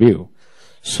constitutional review.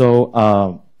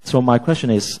 So so my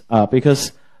question is,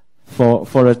 because for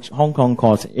the Hong Kong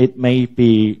court, it may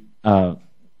be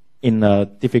in a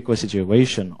difficult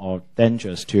situation or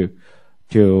dangerous to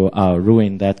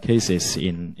ruin that cases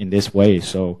in this way.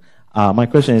 So my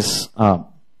question is,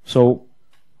 so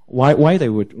why they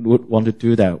would want to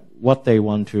do that? What they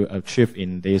want to achieve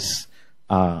in this,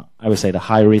 I would say, the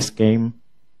high risk game,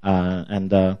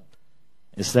 and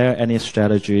is there any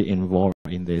strategy involved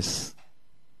in this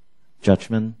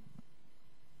judgment?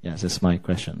 Yes, that's my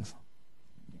questions.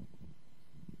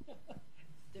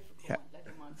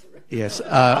 Yes,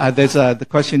 there's the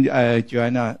question,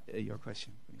 Joanna, your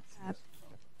question.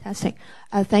 Fantastic.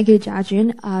 Thank you,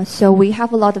 Jiajun. So we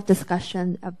have a lot of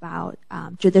discussion about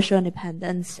judicial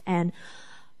independence, and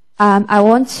I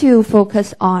want to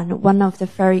focus on one of the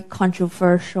very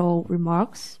controversial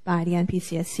remarks by the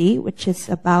NPCSC, which is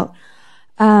about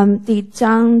the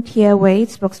Zhang Tiewei,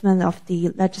 spokesman of the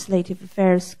Legislative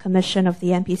Affairs Commission of the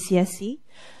NPCSC.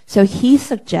 So he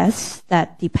suggests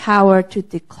that the power to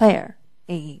declare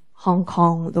a Hong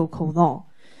Kong local law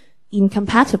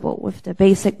incompatible with the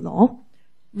basic law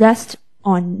rests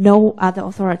on no other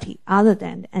authority other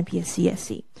than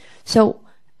NPCSC. So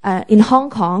in Hong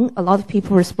Kong, a lot of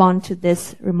people respond to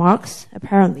these remarks,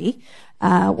 apparently,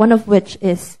 one of which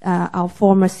is our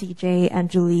former CJ,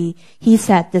 Andrew Lee. He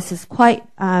said this is quite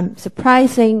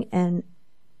surprising and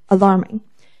alarming.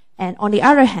 And on the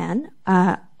other hand,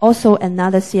 also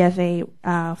another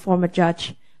CFA former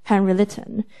judge, Henry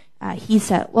Litton, he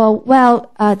said,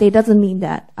 well, they doesn't mean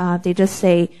that. They just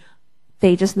say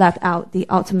they just left out the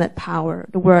ultimate power,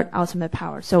 the word ultimate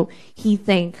power. So he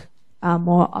think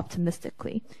more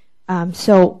optimistically.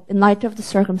 So in light of the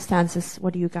circumstances,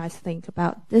 what do you guys think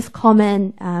about this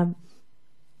comment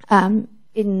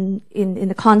in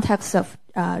the context of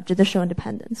judicial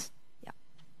independence? Yeah.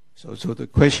 So the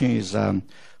question is,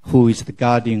 who is the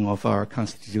guardian of our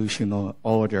constitutional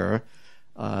order?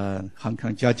 Hong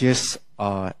Kong judges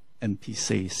or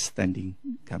NPC Standing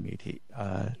Committee?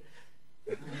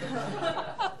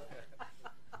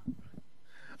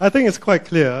 I think it's quite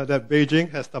clear that Beijing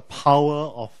has the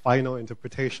power of final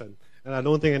interpretation, and I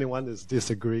don't think anyone is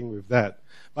disagreeing with that.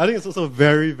 But I think it's also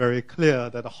very, very clear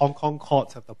that the Hong Kong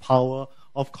courts have the power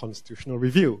of constitutional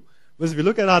review. Because if you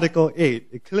look at Article 8,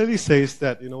 it clearly says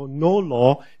that no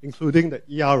law, including the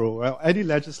ERO, or any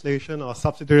legislation or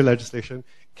subsidiary legislation,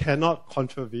 cannot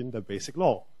contravene the basic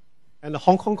law. And the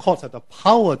Hong Kong courts have the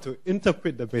power to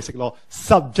interpret the basic law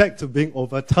subject to being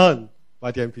overturned by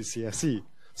the MPCSC.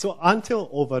 So until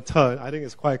overturned, I think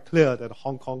it's quite clear that the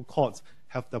Hong Kong courts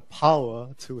have the power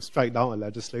to strike down a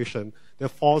legislation that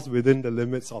falls within the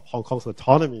limits of Hong Kong's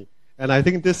autonomy. And I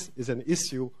think this is an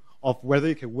issue of whether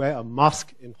you can wear a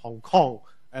mask in Hong Kong.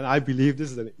 And I believe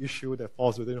this is an issue that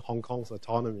falls within Hong Kong's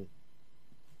autonomy.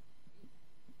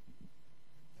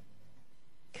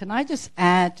 Can I just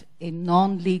add a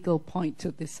non-legal point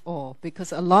to this all?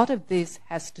 Because a lot of this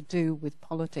has to do with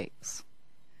politics.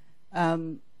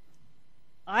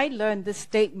 I learned this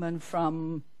statement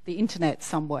from the internet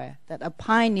somewhere, that a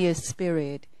pioneer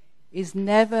spirit is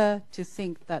never to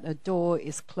think that a door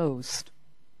is closed.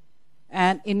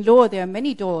 And in law, there are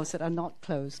many doors that are not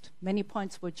closed, many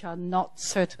points which are not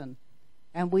certain.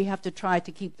 And we have to try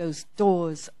to keep those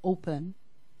doors open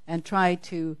and try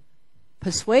to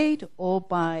persuade or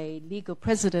by legal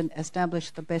precedent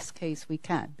establish the best case we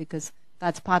can, because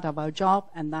that's part of our job,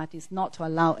 and that is not to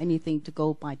allow anything to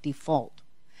go by default.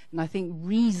 And I think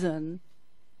reason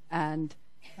and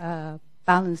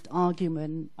balanced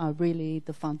argument are really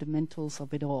the fundamentals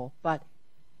of it all. But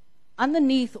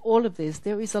underneath all of this,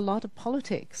 there is a lot of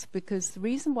politics, because the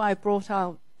reason why I brought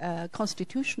out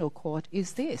Constitutional Court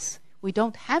is this: we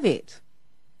don't have it.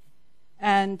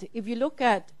 And if you look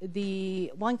at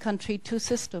the one country, two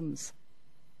systems,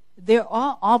 there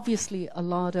are obviously a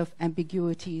lot of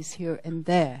ambiguities here and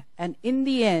there. And in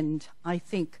the end, I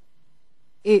think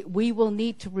we will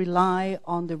need to rely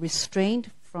on the restraint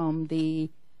from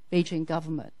the Beijing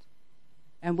government.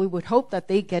 And we would hope that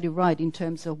they get it right in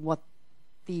terms of what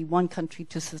the one country,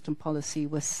 two system policy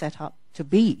was set up to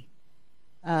be.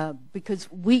 Because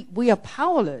we are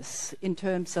powerless in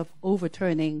terms of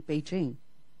overturning Beijing.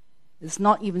 It's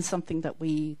not even something that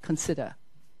we consider.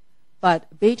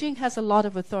 But Beijing has a lot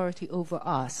of authority over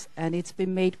us, and it's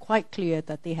been made quite clear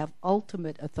that they have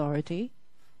ultimate authority,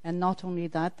 and not only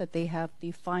that, that they have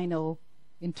the final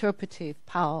interpretive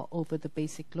power over the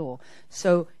basic law.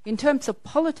 So in terms of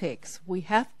politics, we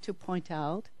have to point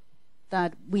out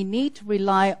that we need to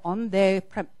rely on their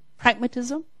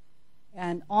pragmatism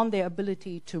and on their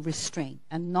ability to restrain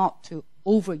and not to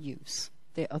overuse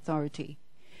their authority.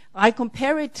 I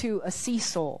compare it to a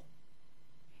seesaw.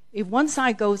 If one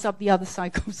side goes up, the other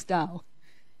side goes down.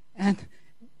 And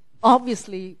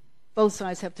obviously, both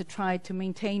sides have to try to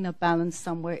maintain a balance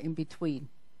somewhere in between.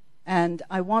 And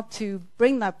I want to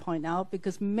bring that point out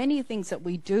because many things that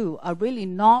we do are really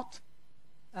not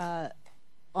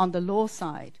on the law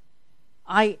side.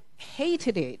 I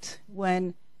hated it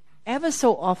when ever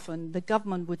so often the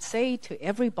government would say to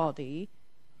everybody,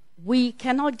 we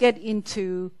cannot get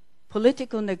into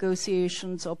political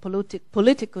negotiations or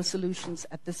political solutions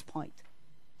at this point.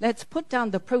 Let's put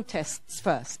down the protests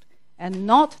first. And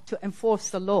not to enforce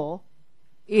the law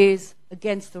is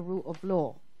against the rule of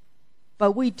law.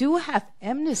 But we do have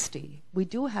amnesty. We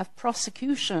do have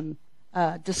prosecution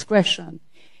discretion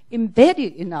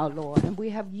embedded in our law, and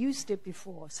we have used it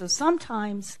before. So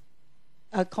sometimes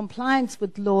compliance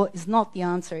with law is not the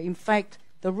answer. In fact,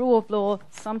 the rule of law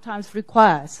sometimes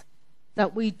requires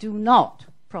that we do not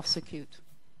prosecute.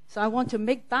 So I want to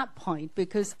make that point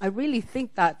because I really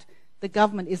think that the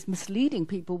government is misleading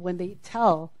people when they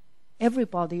tell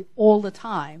everybody all the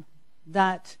time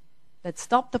that let's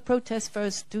stop the protest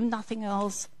first, do nothing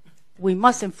else, we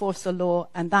must enforce the law,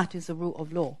 and that is the rule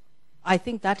of law. I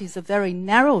think that is a very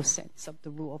narrow sense of the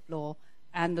rule of law,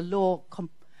 and the law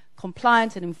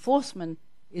compliance and enforcement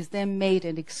is then made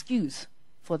an excuse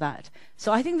for that.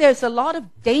 So I think there's a lot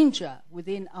of danger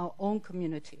within our own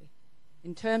community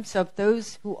in terms of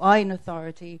those who are in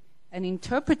authority and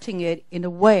interpreting it in a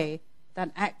way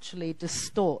that actually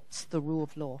distorts the rule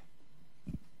of law.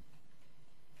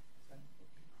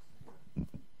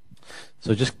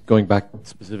 So just going back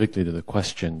specifically to the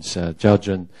questions,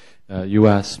 Jiajun, you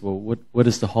asked, well, what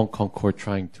is the Hong Kong court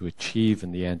trying to achieve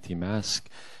in the anti-mask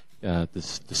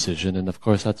this decision? And of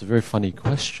course, that's a very funny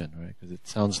question, right? Because it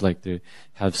sounds like they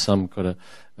have some kind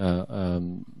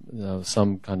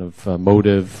of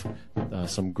motive,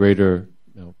 some greater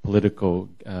political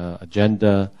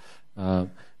agenda.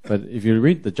 But if you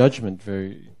read the judgment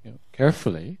very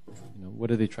carefully, what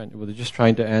are they trying to? Well, they're just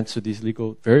trying to answer these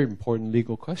very important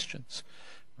legal questions,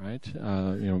 right?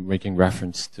 Making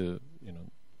reference to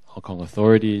Hong Kong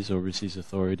authorities, overseas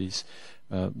authorities.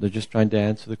 They're just trying to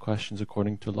answer the questions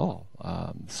according to law.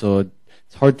 So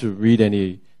it's hard to read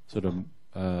any sort of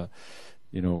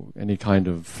any kind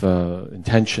of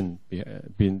intention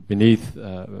beneath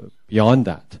beyond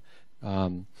that.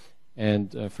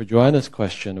 And for Joanna's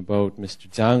question about Mr.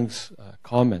 Zhang's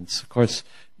comments, of course,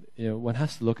 one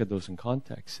has to look at those in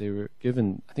context. They were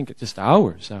given, I think, just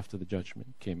hours after the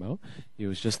judgment came out. He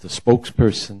was just the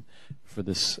spokesperson for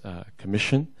this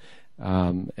commission.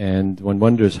 And one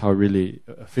wonders how really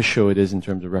official it is in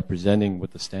terms of representing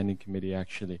what the Standing Committee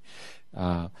actually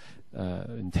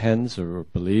intends or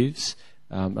believes.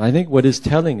 I think what is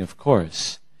telling, of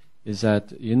course, is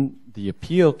that in the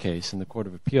appeal case, in the Court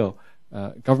of Appeal,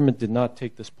 government did not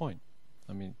take this point.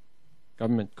 I mean,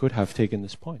 government could have taken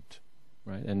this point,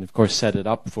 right? And of course set it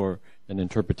up for an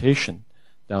interpretation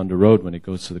down the road when it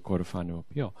goes to the Court of Final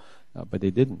Appeal. But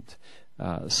they didn't.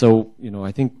 So,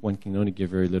 I think one can only give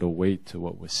very little weight to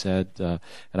what was said. And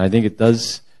I think it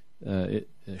does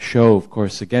show, of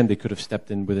course, again, they could have stepped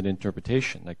in with an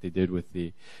interpretation like they did with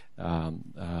the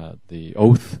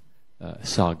oath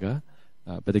saga.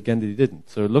 But again, they didn't.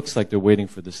 So it looks like they're waiting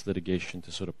for this litigation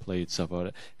to sort of play itself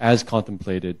out as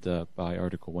contemplated by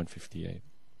Article 158.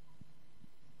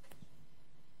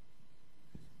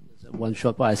 One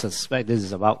short, but I suspect this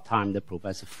is about time that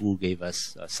Professor Fu gave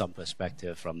us some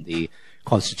perspective from the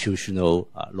constitutional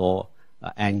law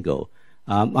angle.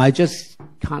 I just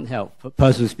can't help,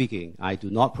 personally speaking, I do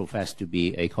not profess to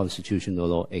be a constitutional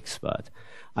law expert.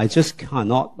 I just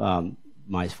cannot,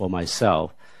 for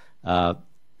myself,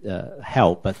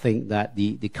 help but think that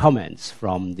the comments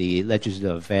from the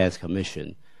Legislative Affairs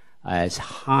Commission is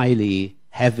heavily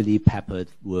peppered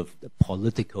with the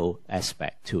political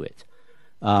aspect to it.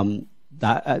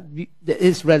 That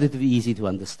it's relatively easy to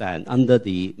understand. Under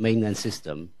the mainland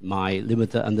system, my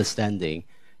limited understanding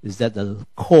is that the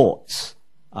courts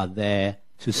are there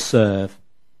to serve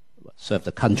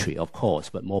the country, of course,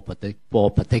 but more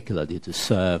particularly to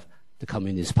serve the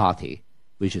Communist Party,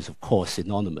 which is, of course,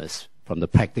 synonymous from the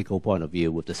practical point of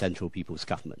view with the Central People's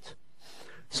Government.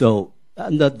 So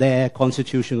under their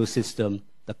constitutional system,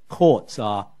 the courts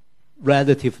are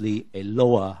relatively a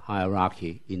lower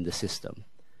hierarchy in the system.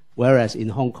 Whereas in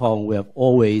Hong Kong, we have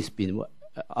always been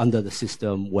under the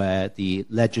system where the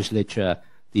legislature,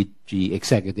 the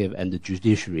executive, and the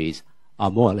judiciaries are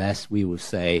more or less, we would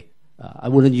say, I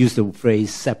wouldn't use the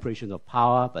phrase separation of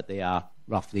power, but they are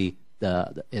roughly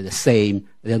the same.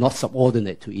 They're not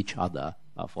subordinate to each other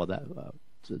for that,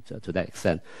 to that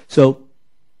extent. So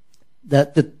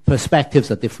the perspectives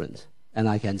are different. And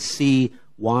I can see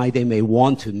why they may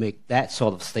want to make that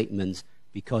sort of statements,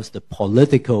 because the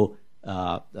political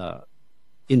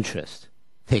interest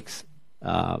takes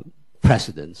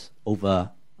precedence over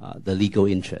the legal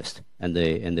interest and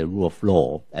the rule of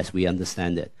law as we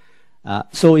understand it.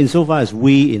 So insofar as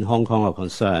we in Hong Kong are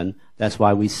concerned, that's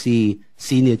why we see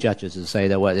senior judges who say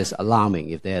that, well, it's alarming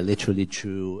if they're literally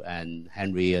true, and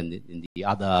Henry and in the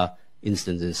other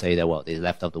instances say that, well, they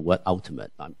left out the word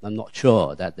ultimate. I'm not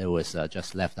sure that there was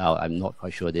just left out. I'm not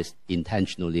quite sure this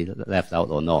intentionally left out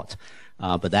or not.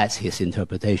 But that's his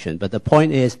interpretation. But the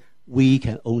point is, we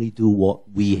can only do what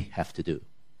we have to do,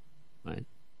 right?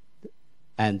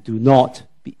 And do not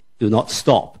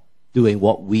stop doing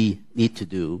what we need to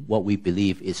do, what we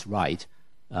believe is right,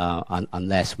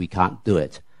 unless we can't do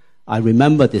it. I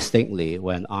remember distinctly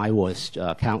when I was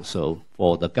counsel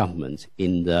for the government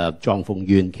in the Zhang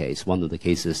Fengyun case, one of the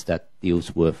cases that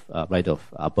deals with right of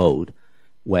abode,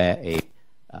 where a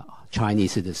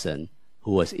Chinese citizen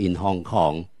who was in Hong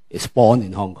Kong, is born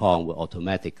in Hong Kong, will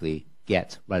automatically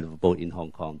get right of abode in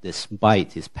Hong Kong,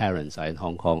 despite his parents are in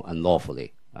Hong Kong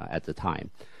unlawfully at the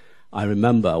time. I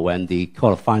remember when the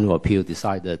Court of Final Appeal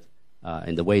decided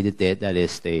in the way they did, that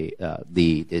is,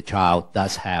 the child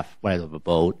does have right of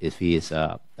abode if he is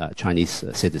a Chinese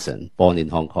citizen born in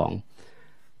Hong Kong.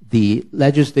 The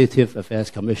Legislative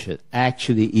Affairs Commission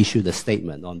actually issued a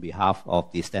statement on behalf of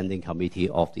the Standing Committee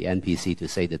of the NPC to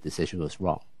say the decision was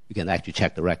wrong. You can actually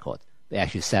check the record. They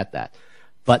actually said that.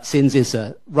 But since it's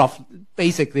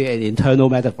basically an internal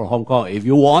matter for Hong Kong, if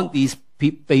you want these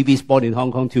babies born in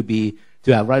Hong Kong to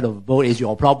have right of abode, it's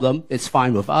your problem. It's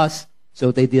fine with us.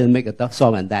 So they didn't make a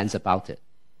song and dance about it.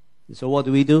 And so what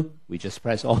do? We just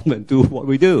press on and do what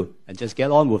we do and just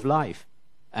get on with life.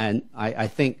 And I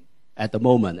think at the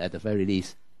moment, at the very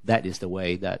least, that is the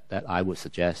way that I would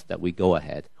suggest that we go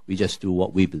ahead. We just do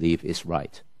what we believe is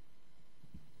right.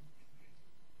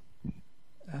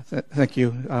 Thank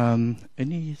you.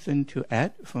 Anything to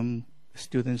add from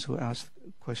students who asked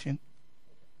the question?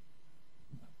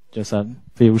 Just a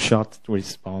few short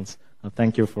response.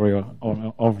 Thank you for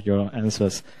all of your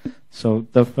answers. So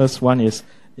the first one is,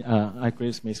 I agree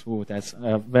with Ms. Wu.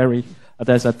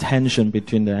 There's a tension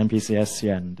between the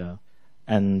NPCSC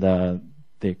and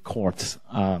the courts,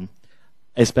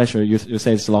 especially you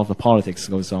say it's a lot of politics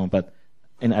goes on, but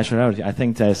in actuality, I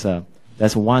think there's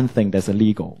one thing that's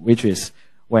illegal, which is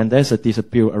when there's a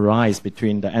dispute arise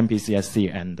between the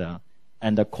MPCSC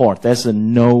and the court, there's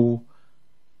no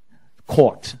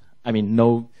court,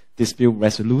 no dispute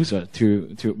resolution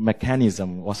to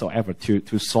mechanism whatsoever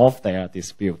to solve their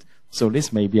dispute. So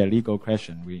this may be a legal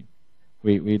question.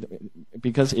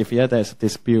 Because if there's a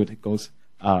dispute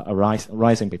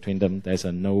arising between them, there's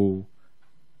no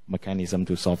mechanism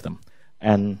to solve them.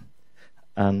 And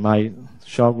my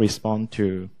short response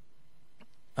to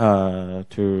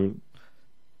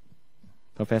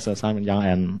Professor Simon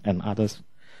Yang and others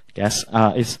guests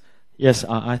is yes,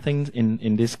 I think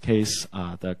in this case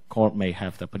the court may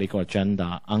have the political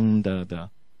agenda under the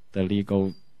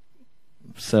legal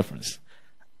surface.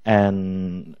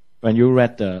 And when you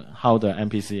read how the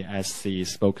MPCSC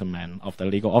spokesman of the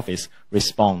legal office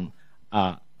respond,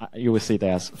 you will see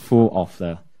there's full of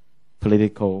the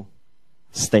political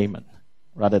statement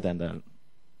rather than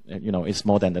it's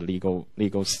more than the legal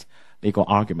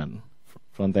argument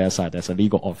from their side. There's a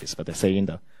legal office, but they say in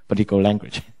the political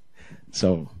language.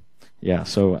 So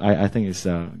I think it's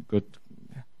a good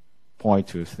point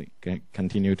to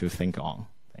continue to think on.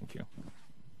 Thank you.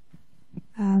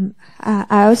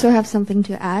 I also have something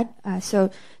to add. So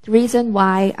the reason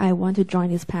why I want to join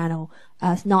this panel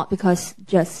is not because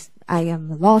just I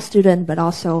am a law student, but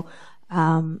also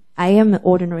I am an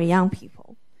ordinary young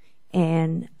people.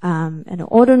 And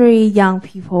ordinary young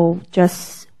people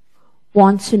just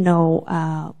want to know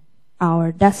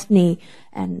our destiny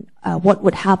and what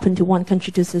would happen to one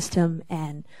country, two system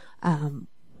and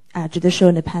judicial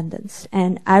independence.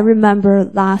 And I remember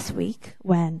last week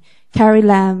when Carrie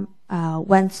Lam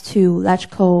went to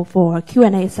LegCo for a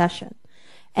Q&A session,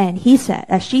 and she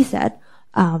said,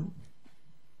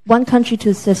 one country,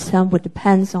 two system would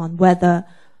depend on whether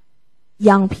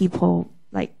young people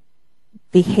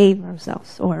behave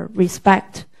themselves or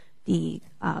respect the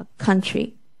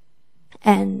country.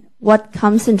 And what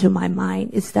comes into my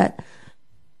mind is that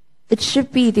it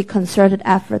should be the concerted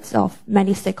efforts of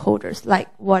many stakeholders, like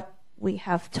what we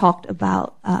have talked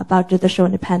about judicial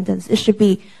independence. It should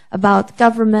be about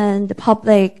government, the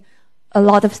public, a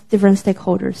lot of different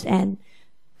stakeholders. And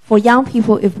for young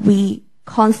people, if we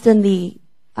constantly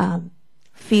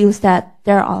feels that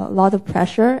there are a lot of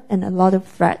pressure and a lot of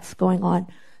threats going on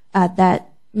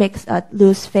that makes us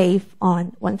lose faith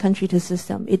on one country, two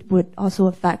system, it would also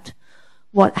affect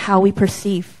how we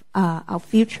perceive our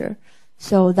future.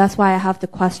 So that's why I have the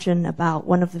question about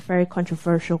one of the very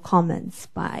controversial comments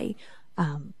by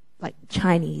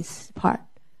Chinese part.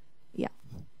 Yeah.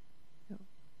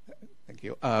 Thank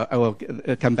you. I will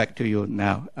come back to you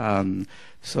now.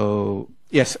 So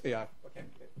yes, yeah. Okay,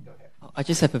 go ahead. I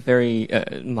just have a very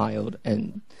mild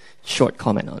and short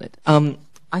comment on it.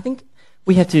 I think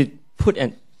we have to put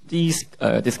these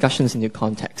discussions into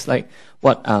context, like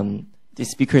what the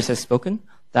speakers have spoken,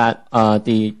 that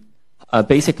the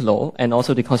basic law and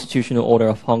also the constitutional order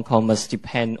of Hong Kong must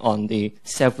depend on the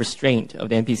self-restraint of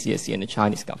the MPCSC and the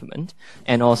Chinese government,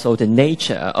 and also the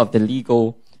nature of the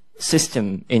legal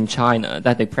system in China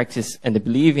that they practice and they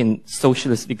believe in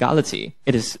socialist legality.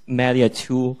 It is merely a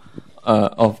tool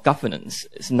of governance.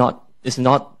 It's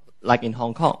not like in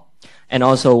Hong Kong. And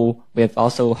also, we have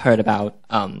also heard about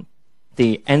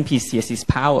the NPCSC's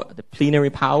power, the plenary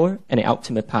power and the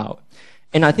ultimate power.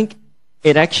 And I think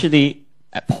it actually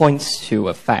points to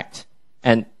a fact,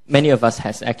 and many of us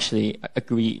has actually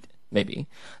agreed, maybe,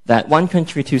 that one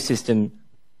country, two system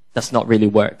does not really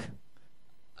work.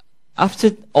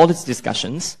 After all these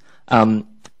discussions,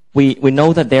 we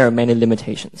know that there are many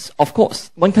limitations. Of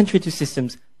course, one country, two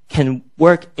systems can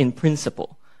work in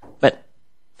principle, but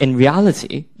in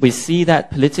reality, we see that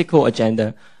political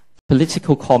agenda,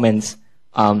 political comments,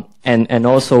 and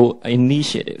also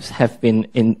initiatives have been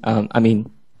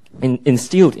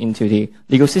instilled into the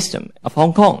legal system of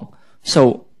Hong Kong.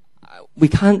 So we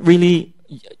can't really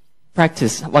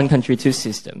practice one country, two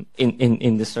system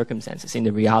in the circumstances, in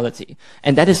the reality.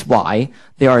 And that is why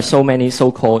there are so many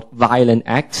so-called violent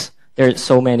acts. There are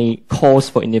so many calls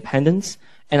for independence.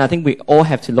 And I think we all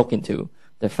have to look into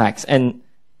the facts. And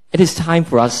it is time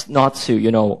for us not to,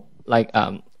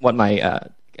 what my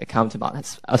counterpart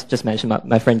has just mentioned,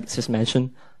 my friend just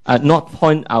mentioned, not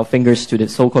point our fingers to the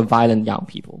so-called violent young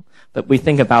people, but we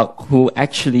think about who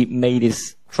actually made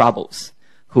these troubles,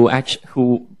 who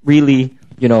really,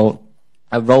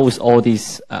 arose all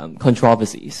these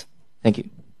controversies. Thank you.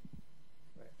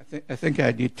 I think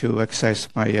I need to exercise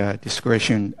my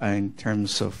discretion in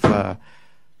terms of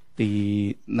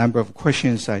the number of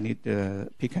questions. I need to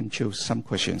pick and choose some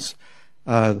questions.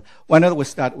 Why not we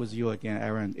start with you again,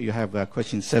 Aaron? You have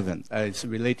question 7. It's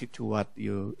related to what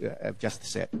you have just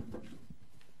said.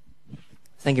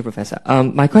 Thank you, Professor.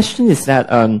 My question is that,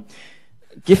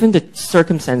 given the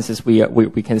circumstances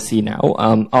we can see now,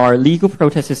 are legal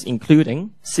protests,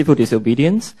 including civil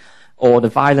disobedience or the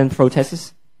violent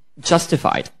protests,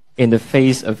 justified in the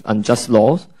face of unjust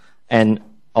laws and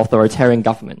authoritarian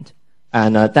government?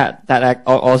 And that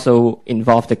also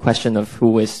involved the question of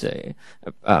who is the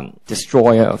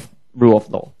destroyer of rule of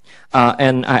law.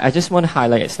 And I just want to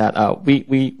highlight is that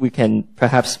we can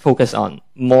perhaps focus on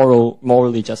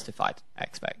morally justified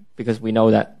aspect, because we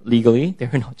know that legally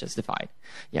they're not justified.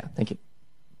 Yeah, thank you.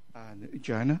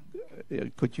 Joanna,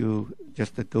 could you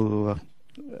just do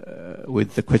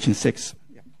with the question 6?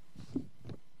 Yeah.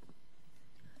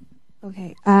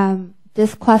 Okay.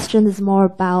 This question is more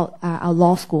about our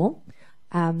law school.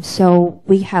 So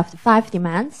we have 5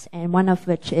 demands, and one of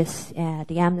which is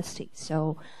the amnesty.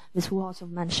 So Ms. Hu also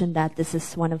mentioned that this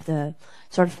is one of the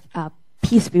sort of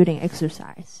peace-building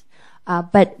exercise.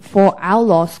 But for our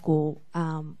law school,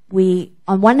 we,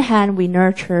 on one hand, we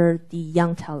nurture the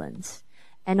young talents.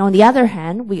 And on the other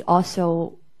hand, we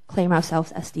also claim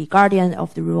ourselves as the guardian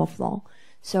of the rule of law.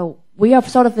 So we are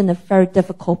sort of in a very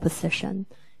difficult position.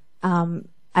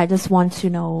 I just want to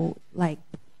know, like,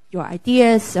 your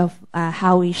ideas of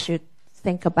how we should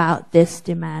think about this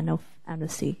demand of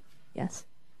amnesty. Yes.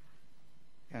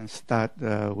 Can start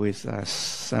with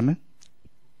Simon.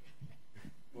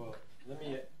 Well, let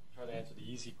me try to answer the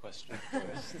easy question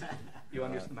first. You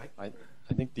understand, Mike?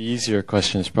 I think the easier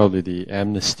question is probably the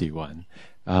amnesty one.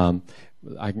 I'm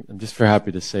just very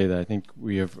happy to say that I think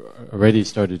we have already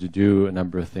started to do a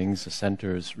number of things. The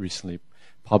center has recently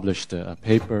published a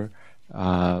paper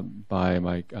by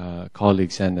my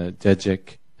colleagues and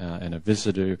Jiajun and a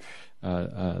visitor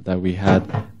that we had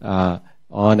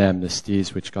on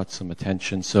amnesties, which got some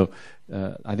attention. So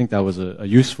I think that was a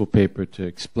useful paper to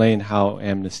explain how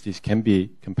amnesties can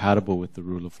be compatible with the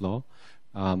rule of law.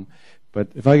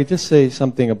 But if I could just say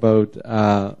something about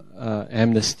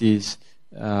amnesties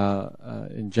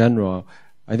in general,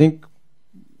 I think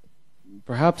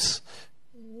perhaps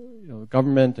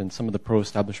government and some of the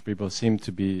pro-established people seem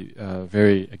to be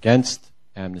very against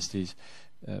amnesties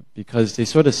because they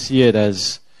sort of see it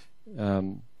as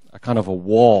a kind of a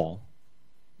wall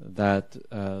that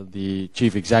the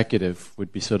chief executive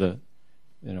would be sort of,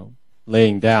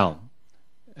 laying down,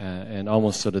 and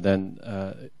almost sort of then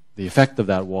the effect of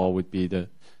that wall would be to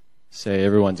say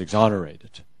everyone's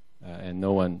exonerated and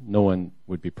no one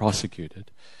would be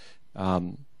prosecuted.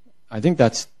 I think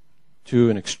that's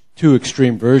too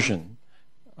extreme version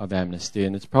of amnesty,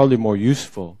 and it's probably more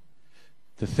useful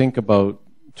to think about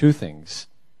 2 things.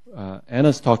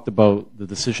 Anna's talked about the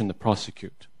decision to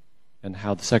prosecute and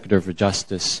how the Secretary for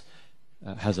Justice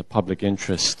has a public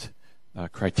interest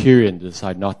criterion to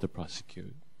decide not to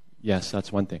prosecute. Yes,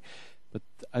 that's one thing. But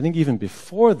I think even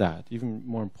before that, even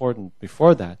more important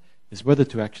before that, is whether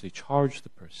to actually charge the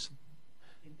person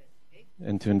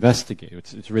and to investigate.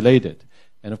 It's related.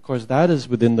 And of course, that is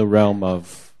within the realm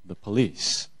of the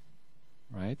police,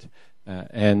 right?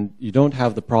 And you don't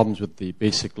have the problems with the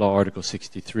Basic Law, Article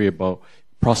 63, about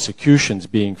prosecutions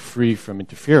being free from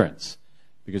interference.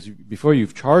 Because before you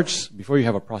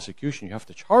have a prosecution, you have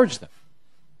to charge them,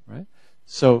 right?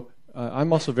 So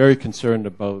I'm also very concerned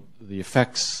about the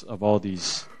effects of all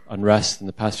these unrest in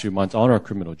the past few months on our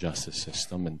criminal justice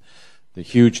system and the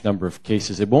huge number of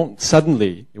cases. It won't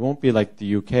be like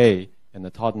the UK and the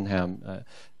Tottenham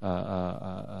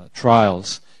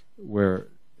trials where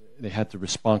they had to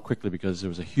respond quickly because there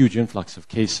was a huge influx of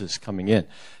cases coming in.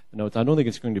 I don't think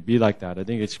it's going to be like that. I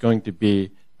think it's going to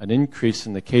be an increase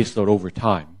in the caseload over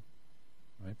time,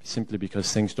 right? Simply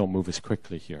because things don't move as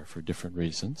quickly here for different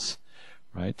reasons,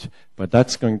 right? But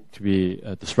that's going to be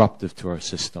disruptive to our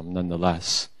system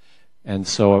nonetheless. And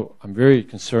so I'm very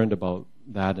concerned about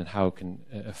that and how it can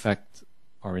affect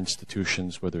our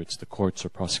institutions, whether it's the courts or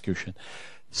prosecution.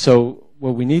 So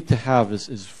what we need to have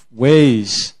is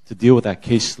ways to deal with that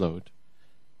caseload.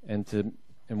 And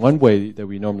one way that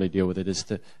we normally deal with it is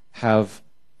to have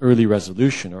early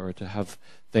resolution, or to have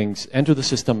things enter the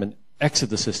system and exit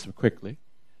the system quickly,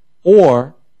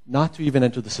 or not to even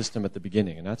enter the system at the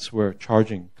beginning. And that's where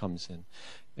charging comes in.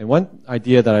 And one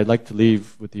idea that I'd like to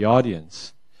leave with the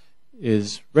audience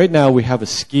is right now we have a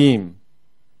scheme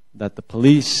that the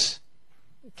police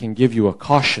can give you a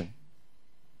caution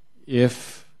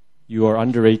if you are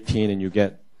under 18 and you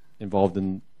get involved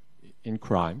in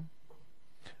crime.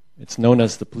 It's known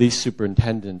as the police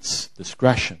superintendent's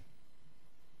discretion.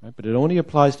 Right? But it only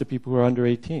applies to people who are under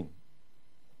 18.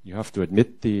 You have to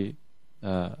admit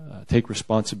take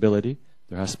responsibility,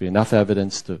 There has to be enough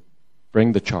evidence to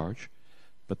bring the charge.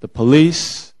 But the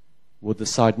police will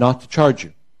decide not to charge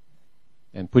you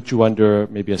and put you under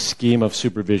maybe a scheme of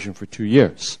supervision for 2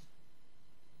 years.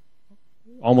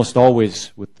 Almost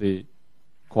always with the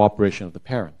cooperation of the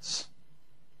parents.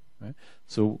 Right?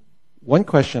 So one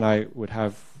question I would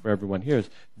have for everyone here is,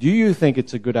 do you think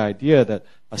it's a good idea that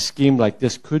a scheme like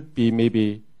this could be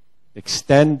maybe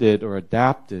extended or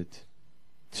adapted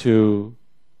to,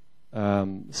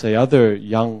 say, other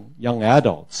young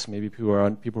adults, maybe people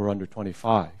who are under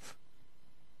 25,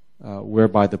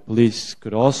 whereby the police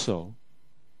could also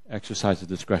exercise the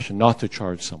discretion not to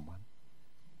charge someone?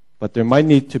 But there might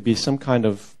need to be some kind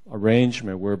of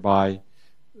arrangement whereby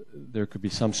there could be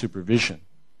some supervision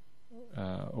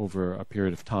over a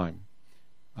period of time.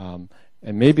 And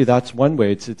maybe that's one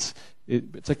way. It's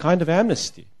a kind of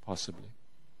amnesty, possibly.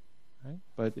 Right?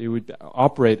 But it would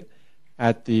operate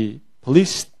at the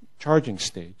police charging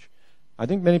stage. I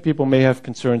think many people may have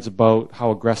concerns about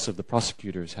how aggressive the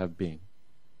prosecutors have been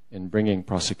in bringing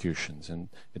prosecutions, and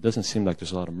it doesn't seem like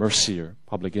there's a lot of mercy or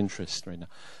public interest right now.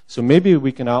 So maybe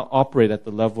we can operate at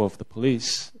the level of the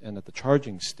police and at the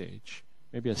charging stage.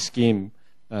 Maybe a scheme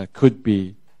could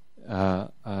be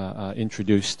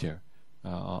introduced here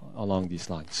along these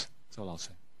lines. That's all I'll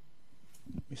say.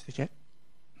 Mr. Chair?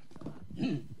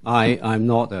 I'm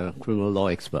not a criminal law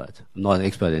expert. I'm not an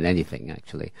expert in anything,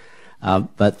 actually.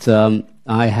 But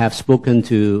I have spoken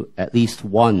to at least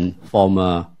one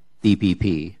former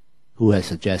DPP who has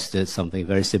suggested something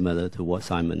very similar to what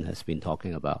Simon has been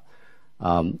talking about.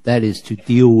 That is to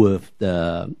deal with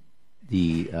the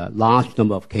large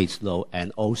number of case law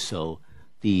and also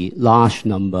the large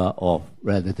number of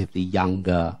relatively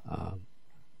younger,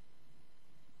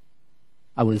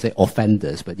 I wouldn't say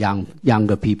offenders, but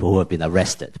younger people who have been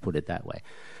arrested, put it that way.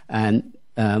 And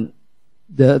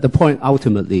the point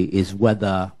ultimately is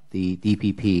whether the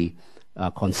DPP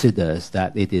considers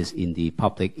that it is in the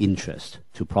public interest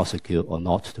to prosecute or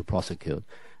not to prosecute.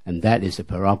 And that is a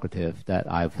prerogative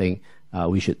that I think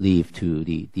we should leave to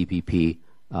the DPP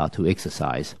to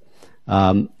exercise.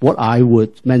 What I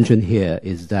would mention here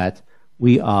is that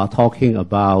we are talking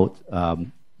about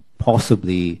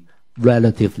possibly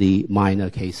relatively minor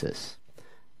cases,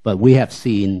 but we have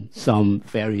seen some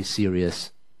very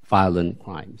serious violent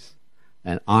crimes.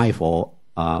 And I,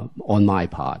 on my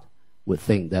part, would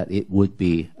think that it would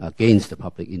be against the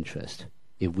public interest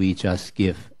if we just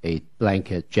give a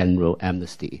blanket general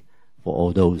amnesty for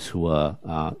all those who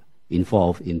are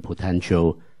involved in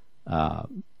potential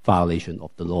violation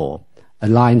of the law. A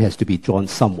line has to be drawn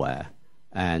somewhere,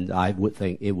 and I would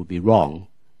think it would be wrong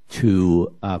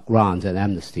to grant an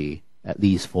amnesty, at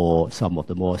least for some of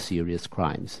the more serious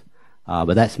crimes.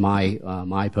 But that's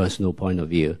my personal point of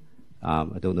view.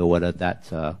 I don't know whether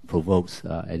that provokes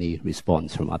any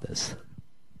response from others.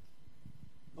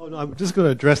 Oh, no, I'm just going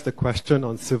to address the question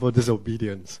on civil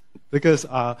disobedience, because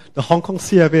the Hong Kong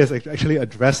CFA has actually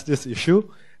addressed this issue.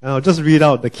 And I'll just read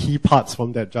out the key parts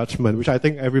from that judgment, which I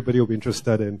think everybody will be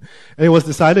interested in. And it was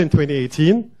decided in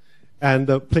 2018, and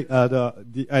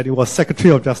and it was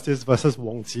Secretary of Justice versus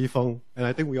Wong Jifeng, and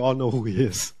I think we all know who he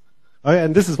is. All right,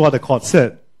 and this is what the court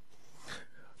said.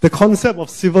 The concept of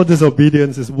civil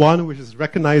disobedience is one which is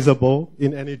recognizable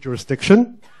in any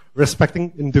jurisdiction,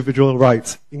 respecting individual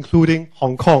rights, including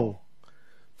Hong Kong.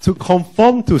 To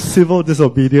conform to civil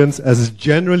disobedience as is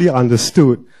generally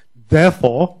understood,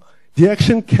 therefore, the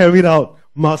action carried out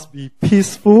must be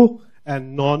peaceful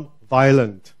and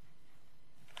non-violent.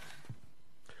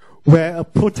 Where a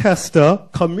protester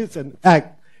commits an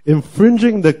act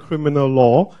infringing the criminal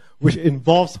law, which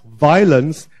involves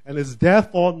violence and is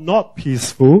therefore not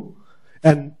peaceful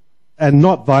and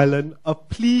not violent, a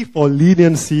plea for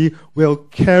leniency will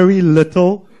carry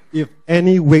little, if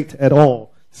any, weight at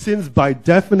all, since by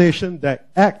definition that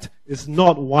act is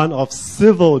not one of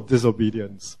civil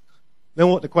disobedience.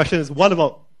 Then the question is, what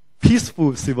about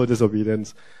peaceful civil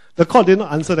disobedience? The court did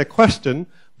not answer that question,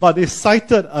 but they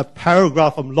cited a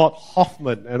paragraph from Lord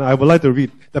Hoffman, and I would like to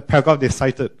read the paragraph they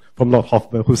cited from Lord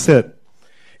Hoffman, who said,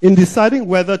 in deciding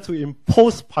whether to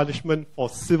impose punishment for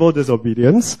civil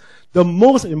disobedience, the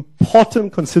most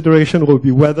important consideration will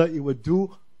be whether it would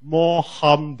do more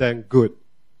harm than good.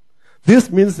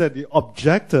 This means that the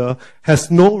objector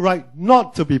has no right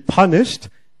not to be punished.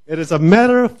 It is a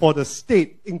matter for the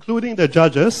state, including the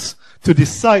judges, to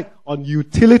decide on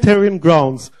utilitarian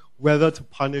grounds whether to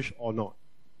punish or not.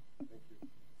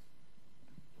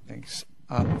 Thanks.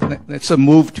 Let's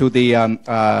move to the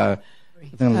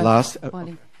last.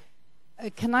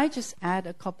 Can I just add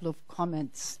a couple of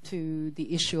comments to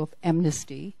the issue of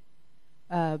amnesty?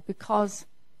 Because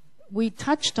we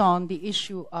touched on the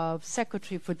issue of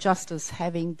Secretary for Justice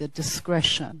having the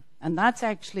discretion, and that's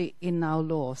actually in our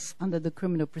laws under the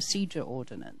Criminal Procedure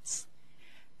Ordinance.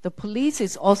 The police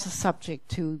is also subject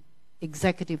to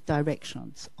executive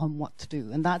directions on what to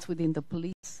do, and that's within the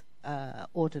police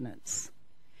ordinance.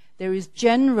 There is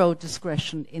general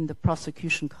discretion in the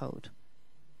prosecution code.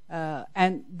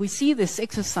 And we see this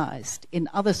exercised in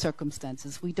other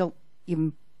circumstances. We don't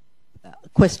even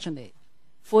question it.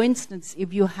 For instance,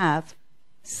 if you have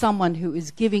someone who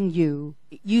is giving you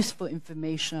useful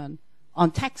information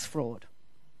on tax fraud,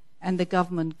 and the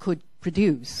government could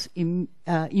produce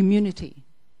immunity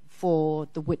for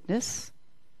the witness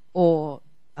or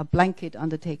a blanket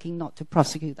undertaking not to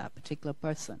prosecute that particular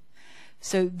person.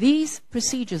 So these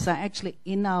procedures are actually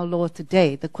in our law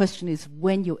today. The question is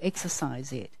when you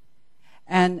exercise it.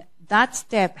 And that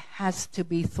step has to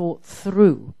be thought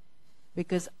through,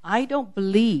 because I don't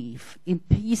believe in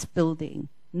peace building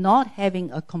not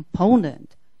having a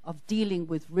component of dealing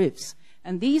with rifts.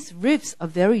 And these rifts are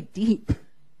very deep.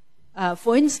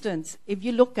 For instance, if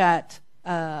you look at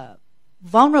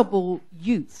vulnerable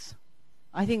youth,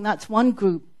 I think that's one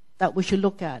group that we should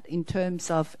look at in terms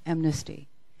of amnesty.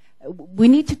 We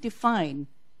need to define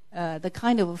the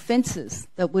kind of offenses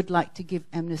that we'd like to give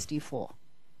amnesty for.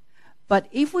 But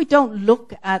if we don't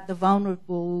look at the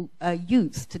vulnerable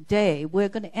youth today, we're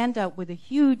going to end up with a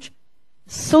huge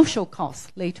social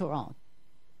cost later on.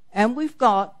 And we've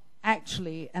got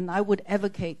actually, and I would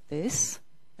advocate this,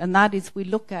 and that is we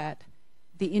look at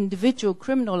the individual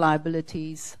criminal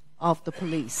liabilities of the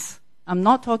police. I'm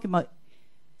not talking about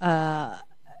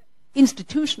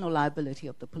institutional liability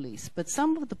of the police, but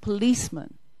some of the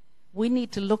policemen, we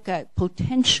need to look at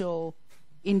potential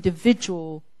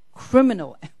individual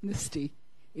criminal amnesty,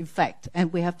 in fact,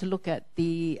 and we have to look at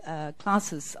the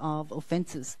classes of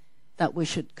offenses that we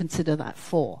should consider that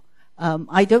for. I'm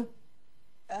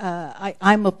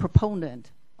a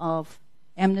proponent of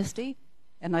amnesty,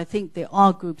 and I think there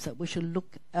are groups that we should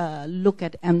look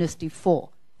at amnesty for,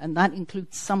 and that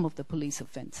includes some of the police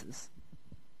offenses.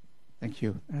 Thank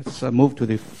you. Let's move to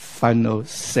the final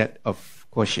set of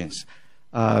questions.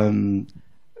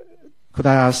 Could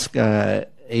I ask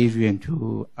Adrienne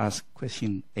to ask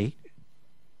question 8?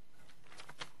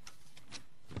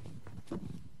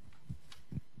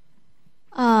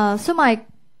 So my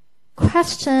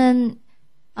question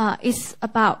is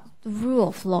about the rule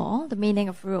of law, the meaning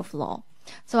of rule of law.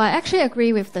 So I actually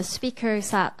agree with the speakers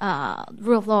that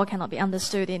rule of law cannot be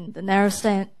understood in the narrow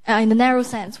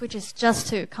sense, which is just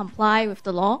to comply with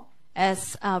the law,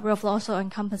 as rule of law also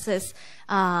encompasses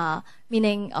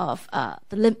meaning of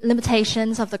the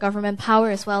limitations of the government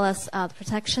power as well as the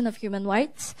protection of human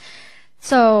rights.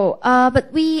 So,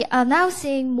 but we are now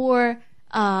seeing more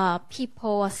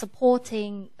people are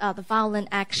supporting the violent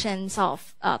actions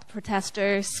of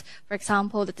protesters. For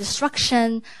example, the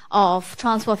destruction of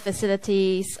transport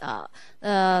facilities,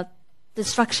 the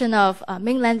destruction of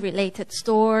mainland-related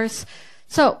stores.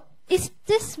 So is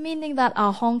this meaning that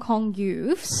our Hong Kong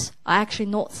youths are actually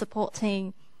not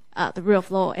supporting the rule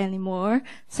of law anymore?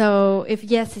 So if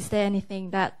yes, is there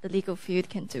anything that the legal field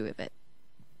can do with it?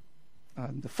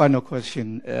 The final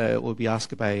question will be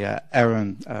asked by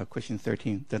Aaron, question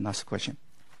 13, the last question.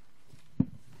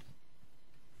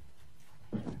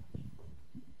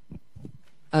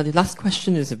 The last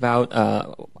question is about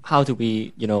how do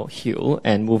we, heal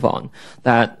and move on.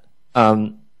 That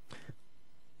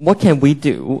what can we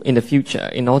do in the future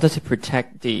in order to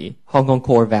protect the Hong Kong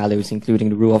core values, including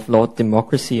the rule of law,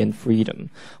 democracy, and freedom,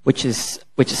 which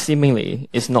seemingly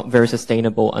is not very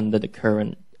sustainable under the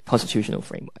current constitutional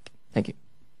framework? Thank you.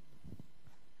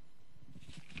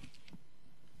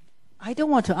 I don't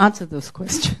want to answer those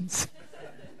questions,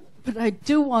 but I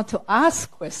do want to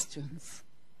ask questions.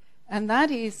 And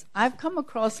that is, I've come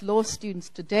across law students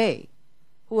today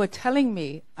who are telling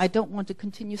me I don't want to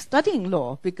continue studying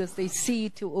law because they see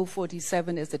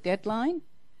 2047 as a deadline.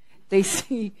 They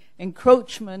see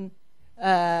encroachment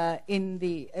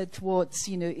towards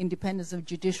independence of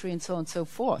judiciary and so on and so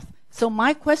forth. So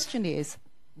my question is,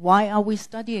 why are we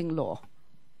studying law?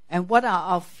 And what are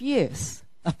our fears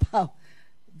about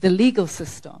the legal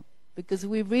system? Because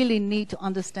we really need to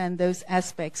understand those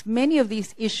aspects. Many of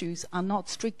these issues are not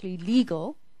strictly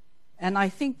legal, and I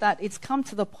think that it's come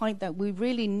to the point that we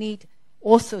really need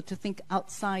also to think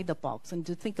outside the box and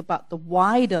to think about the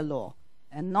wider law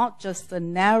and not just the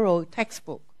narrow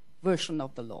textbook version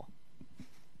of the law.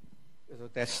 So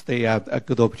that's a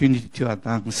good opportunity to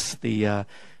announce the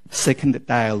second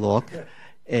dialogue.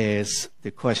 Is the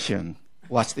question,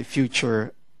 what's the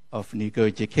future of legal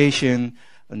education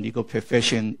and legal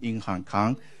profession in Hong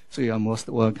Kong? So you are most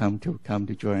welcome to come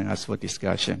to join us for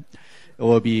discussion. It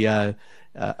will be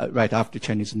right after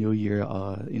Chinese New Year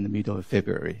in the middle of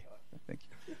February. Thank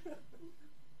you.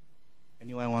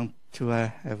 Anyone want to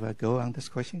have a go on these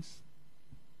questions?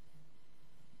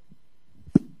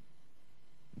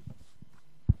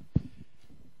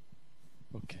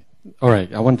 Okay. All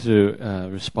right. I want to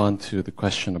respond to the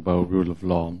question about rule of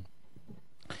law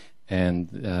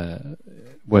and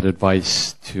what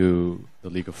advice to the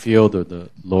legal field or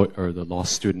the law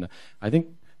student. I think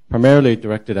primarily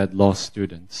directed at law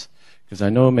students, because I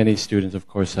know many students, of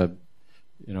course, have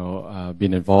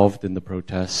been involved in the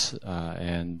protests,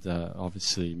 and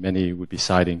obviously many would be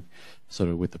siding sort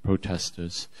of with the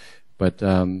protesters. But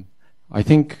I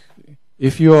think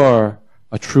if you are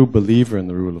a true believer in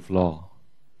the rule of law,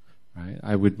 right,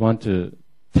 I would want to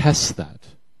test that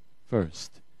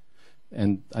first.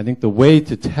 And I think the way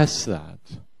to test that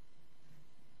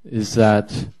is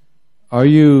that would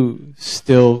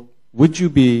you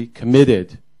be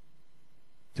committed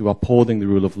to upholding the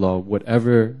rule of law,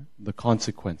 whatever the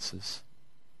consequences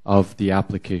of the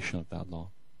application of that law,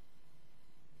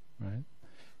 right?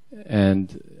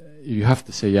 And you have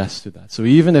to say yes to that. So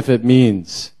even if it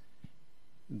means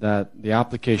that the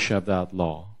application of that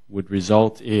law would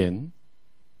result in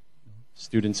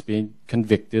students being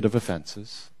convicted of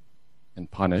offenses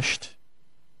and punished,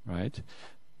 right?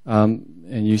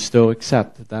 And you still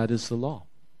accept that that is the law,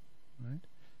 right?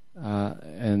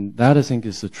 And that, I think,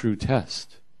 is the true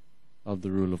test of the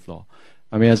rule of law.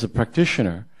 I mean, as a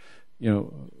practitioner,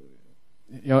 sometimes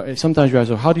you ask,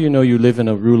 well, how do you know you live in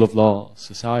a rule of law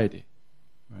society,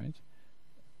 right?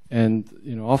 And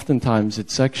oftentimes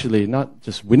it's actually not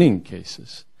just winning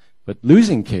cases, but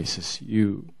losing cases.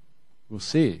 You will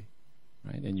see,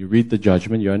 right? And you read the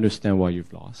judgment, you understand why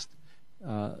you've lost,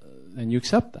 and you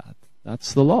accept that.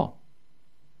 That's the law,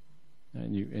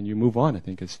 and you move on. I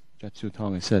think, as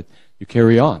Sew-Tong has said, you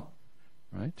carry on,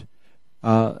 right?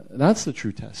 That's the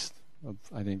true test of,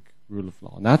 I think, rule of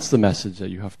law, and that's the message that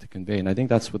you have to convey. And I think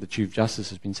that's what the Chief Justice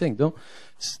has been saying.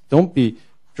 Don't be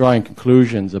drawing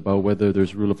conclusions about whether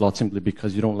there's rule of law simply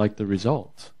because you don't like the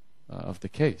result of the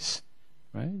case,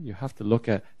 right? You have to look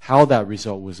at how that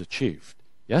result was achieved.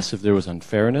 Yes, if there was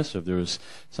unfairness, if there was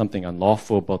something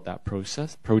unlawful about that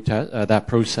process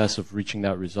of reaching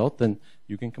that result, then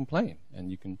you can complain and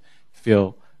you can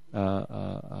feel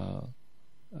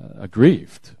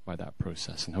aggrieved by that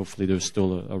process, and hopefully there's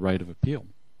still a right of appeal.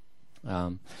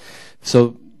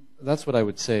 So that's what I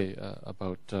would say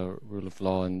about rule of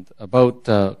law and about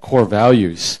core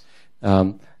values.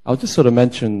 I'll just sort of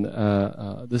mention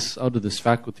this out of this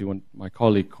faculty. When my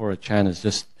colleague Cora Chan has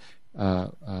just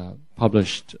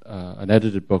published an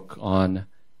edited book on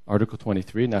Article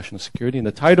 23, national security, and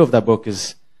the title of that book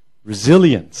is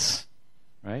Resilience.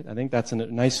 Right? I think that's a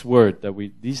nice word that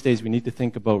these days we need to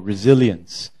think about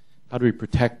resilience. How do we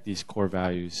protect these core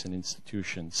values and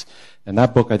institutions? And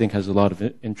that book, I think, has a lot of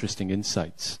interesting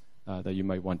insights that you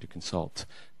might want to consult.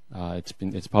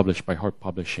 It's published by Hart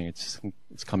Publishing. It's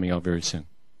coming out very soon.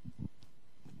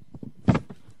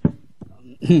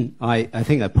 I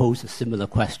think I posed a similar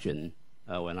question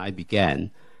when I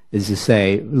began, is to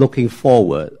say, looking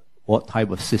forward, what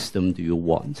type of system do you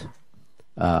want?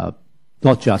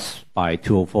 Not just by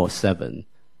 2047,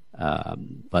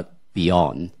 but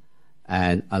beyond.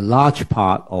 And a large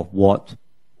part of what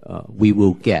we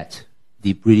will get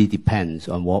really depends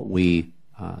on what we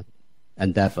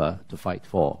endeavor to fight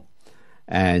for.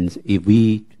 And if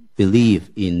we believe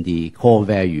in the core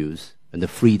values and the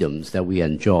freedoms that we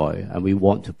enjoy, and we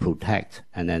want to protect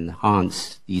and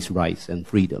enhance these rights and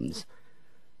freedoms,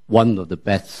 one of the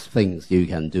best things you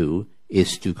can do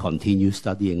is to continue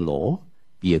studying law,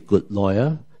 be a good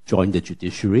lawyer, join the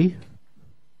judiciary,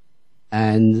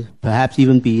 and perhaps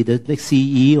even be the next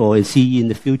CE or a CE in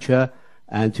the future,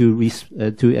 and to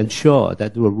ensure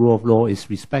that the rule of law is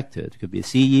respected. It could be a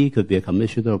CE, could be a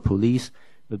commissioner of police,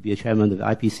 could be a chairman of the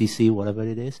IPCC, whatever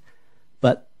it is.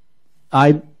 But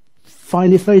I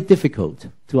find it very difficult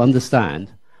to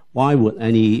understand why would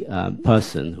any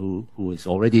person who is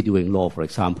already doing law, for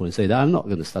example, and say that I'm not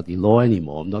going to study law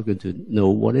anymore, I'm not going to know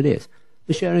what it is.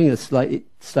 We're sharing a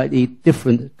slightly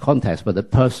different context, but the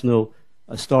personal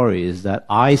story is that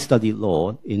I studied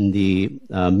law in the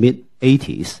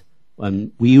mid-80s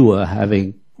when we were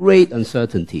having great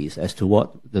uncertainties as to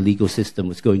what the legal system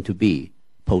was going to be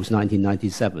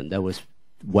post-1997. That was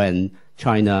when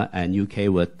China and UK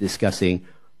were discussing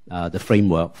the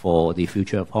framework for the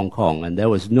future of Hong Kong, and there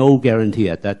was no guarantee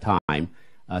at that time,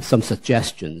 some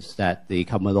suggestions that the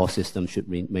common law system should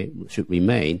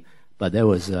remain, but there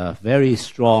was very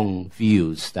strong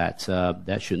views that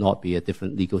there should not be a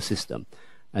different legal system.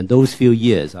 And those few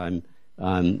years, I'm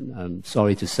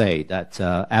sorry to say that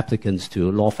applicants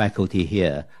to law faculty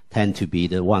here tend to be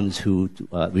the ones who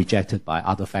rejected by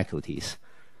other faculties.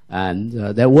 And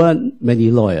there weren't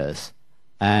many lawyers.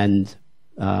 And,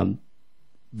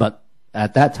 but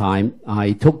at that time,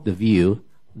 I took the view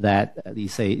that, they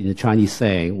say in the Chinese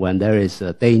saying, when there is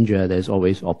a danger, there's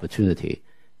always opportunity.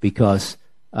 Because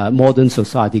modern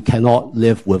society cannot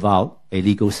live without a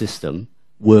legal system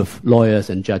with lawyers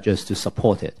and judges to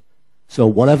support it. So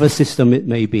whatever system it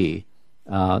may be,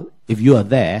 if you are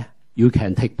there, you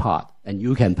can take part and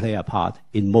you can play a part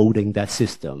in molding that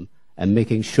system and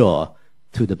making sure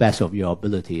to the best of your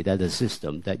ability that the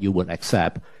system that you would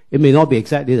accept, it may not be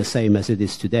exactly the same as it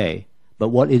is today, but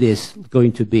what it is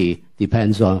going to be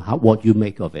depends on what you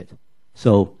make of it.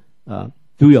 So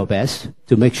do your best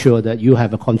to make sure that you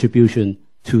have a contribution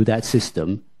to that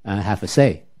system and have a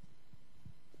say.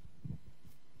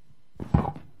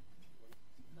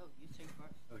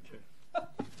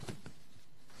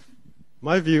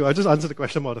 My view, I just answered the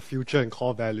question about the future and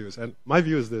core values. And my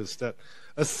view is this, that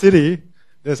a city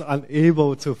that's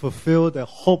unable to fulfill the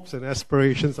hopes and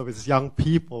aspirations of its young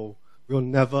people will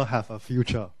never have a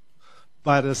future.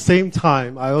 But at the same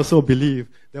time, I also believe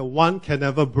that one can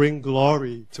never bring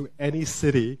glory to any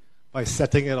city by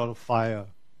setting it on fire.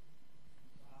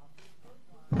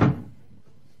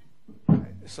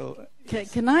 So,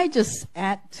 can I just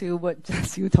add to what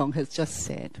Sew-Tong has just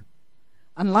said?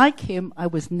 Unlike him, I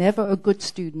was never a good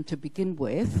student to begin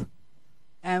with.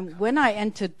 And when I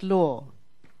entered law,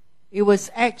 it was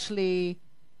actually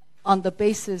on the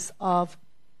basis of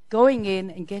going in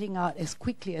and getting out as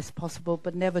quickly as possible,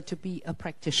 but never to be a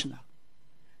practitioner.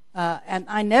 And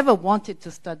I never wanted to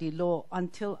study law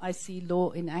until I see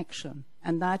law in action.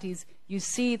 And that is, you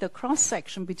see the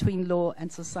cross-section between law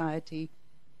and society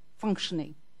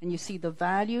functioning. And you see the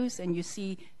values and you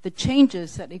see the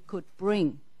changes that it could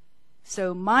bring.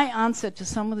 So my answer to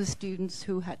some of the students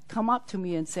who had come up to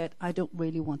me and said, I don't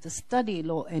really want to study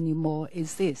law anymore,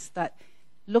 is this, that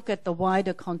look at the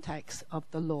wider context of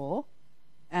the law.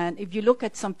 And if you look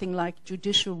at something like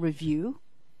judicial review,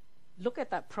 look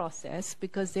at that process,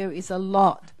 because there is a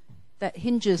lot that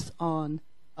hinges on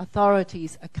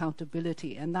authorities'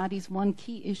 accountability, and that is one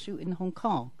key issue in Hong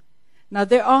Kong. Now,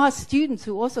 there are students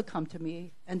who also come to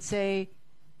me and say,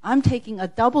 I'm taking a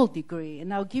double degree,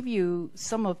 and I'll give you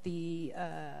some of the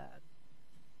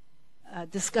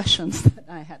discussions that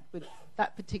I had with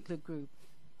that particular group.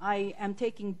 I am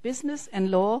taking business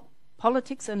and law,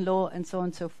 politics and law, and so on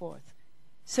and so forth.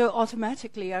 So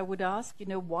automatically I would ask,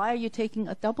 why are you taking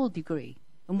a double degree?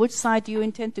 And which side do you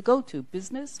intend to go to,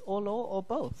 business or law or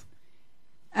both?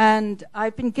 And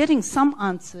I've been getting some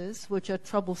answers which are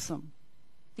troublesome.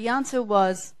 The answer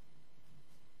was,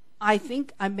 I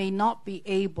think I may not be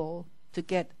able to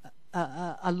get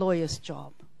a lawyer's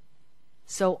job.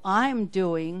 So I'm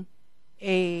doing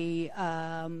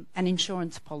an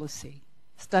insurance policy,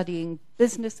 studying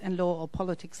business and law or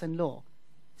politics and law.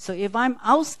 So if I'm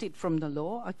ousted from the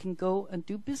law, I can go and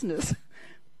do business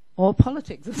or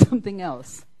politics or something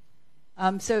else.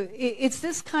 So it's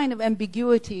this kind of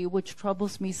ambiguity which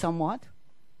troubles me somewhat,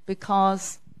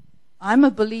 because I'm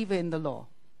a believer in the law.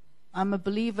 I'm a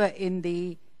believer in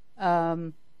the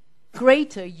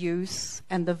greater use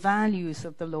and the values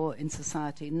of the law in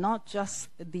society, not just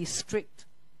the strict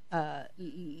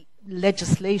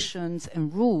legislations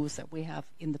and rules that we have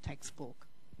in the textbook.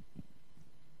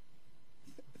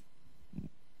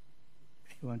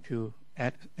 You want to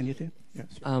add anything?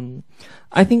 Yes.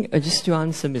 I think just to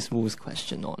answer Ms. Wu's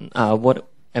question on what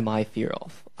am I fear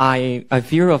of? I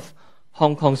fear of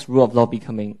Hong Kong's rule of law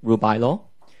becoming rule by law,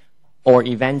 or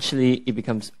eventually it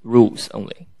becomes rules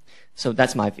only. So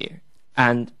that's my fear.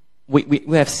 And we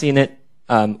have seen it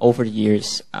over the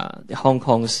years, the Hong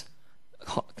Kong's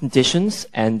conditions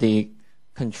and the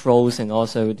controls, and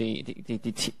also the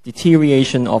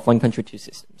deterioration of one country, two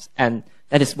systems. And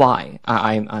that is why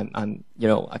I'm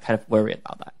I kind of worry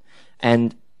about that.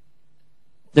 And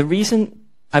the reason,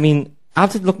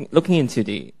 after looking into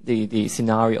the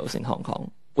scenarios in Hong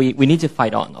Kong, we need to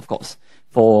fight on, of course,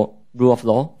 for rule of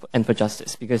law and for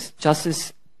justice, because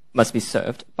justice must be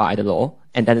served by the law,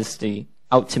 and that is the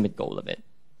ultimate goal of it.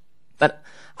 But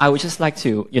I would just like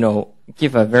to,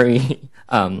 give a very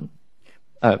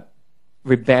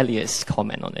rebellious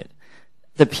comment on it.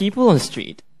 The people on the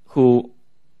street who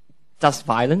does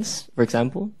violence, for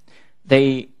example,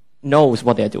 they knows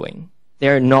what they're doing.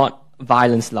 They're not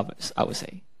violence lovers, I would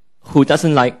say. Who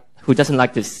doesn't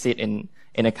like to sit in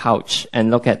a couch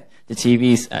and look at the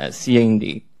TVs, seeing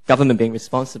the government being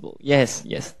responsible? Yes,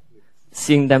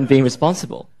 seeing them being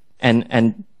responsible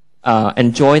and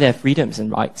enjoy their freedoms and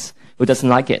rights who doesn't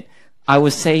like it. I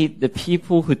would say the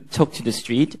people who took to the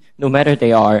street, no matter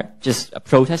they are just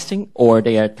protesting or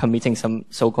they are committing some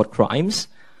so-called crimes,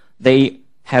 they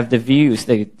have the views,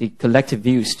 the collective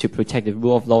views to protect the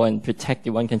rule of law and protect the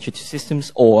one country two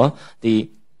systems or the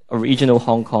original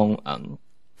Hong Kong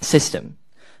system.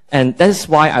 And that's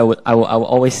why I would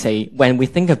always say, when we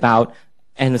think about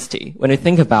amnesty, when we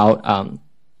think about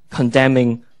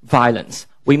condemning violence,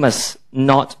 we must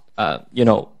not,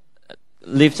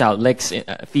 lift our legs,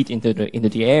 feet into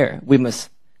the air. We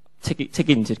must take it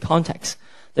into context.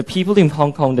 The people in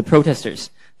Hong Kong, the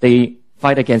protesters, they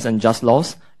fight against unjust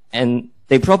laws, and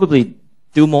they probably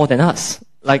do more than us.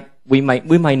 Like we might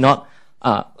not.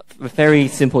 A very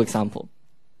simple example: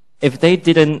 if they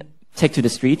didn't take to the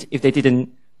street, if they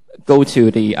didn't go to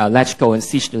the Latchco and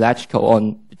siege the Latchco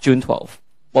on June 12th,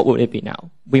 what would it be now?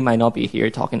 We might not be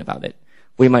here talking about it.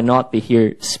 We might not be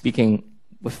here speaking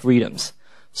with freedoms.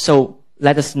 So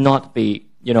let us not be,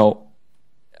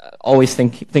 always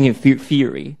thinking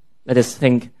theory. Let us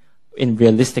think in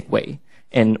realistic way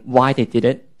and why they did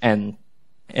it and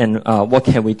what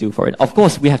can we do for it. Of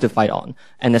course, we have to fight on.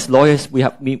 And as lawyers,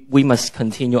 we must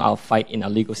continue our fight in a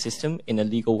legal system, in a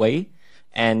legal way.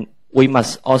 And we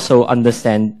must also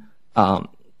understand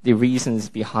the reasons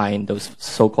behind those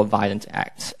so-called violent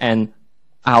acts. And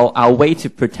our way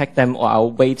to protect them or our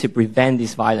way to prevent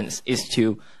this violence is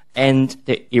to end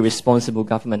the irresponsible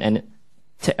government and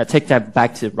take that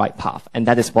back to the right path. And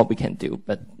that is what we can do,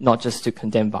 but not just to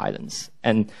condemn violence.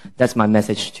 And that's my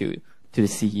message to the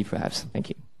CE, perhaps. Thank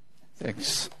you.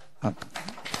 Thanks.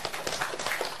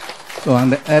 So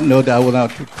on that note, I would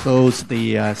like to close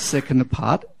the second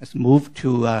part. Let's move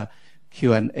to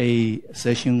Q&A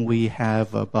session. We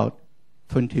have about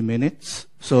 20 minutes.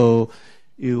 So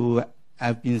you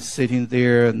have been sitting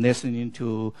there listening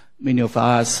to many of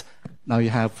us. Now you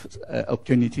have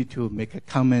opportunity to make a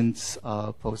comment,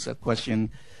 pose a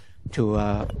question to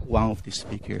one of the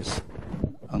speakers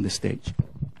on the stage.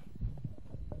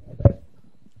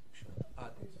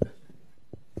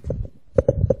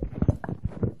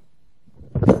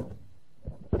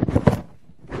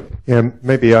 Yeah,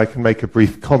 maybe I can make a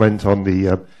brief comment on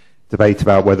the debate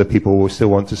about whether people will still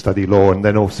want to study law, and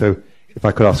then also if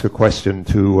I could ask a question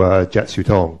to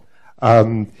Jiajun.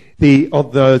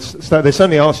 There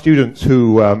certainly are students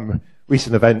who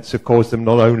recent events have caused them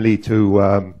not only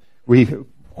to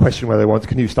question whether they want to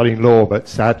continue studying law, but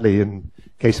sadly, in the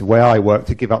case of where I work,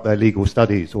 to give up their legal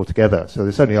studies altogether. So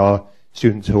there certainly are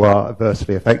students who are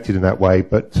adversely affected in that way.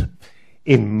 But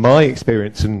in my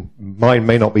experience, and mine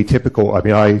may not be typical, I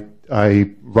mean, I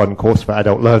run course for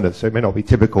adult learners, so it may not be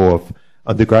typical of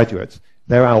undergraduates.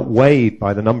 They're outweighed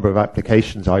by the number of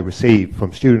applications I receive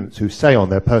from students who say on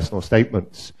their personal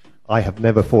statements, I have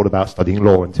never thought about studying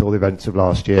law until the events of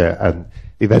last year, and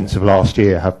the events of last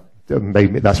year have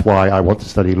made me, that's why I want to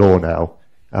study law now.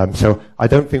 So I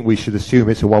don't think we should assume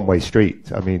it's a one-way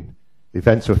street. I mean, the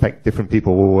events affect different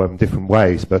people different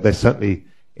ways, but there's certainly,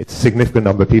 it's a significant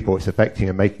number of people it's affecting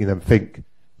and making them think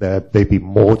they'd be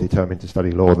more determined to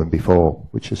study law than before,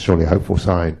 which is surely a hopeful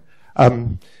sign.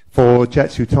 For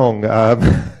Sew-Tong,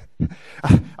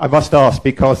 I must ask,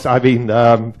 because I mean,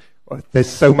 there's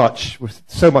so much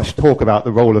talk about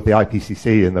the role of the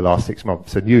IPCC in the last 6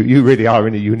 months, and you really are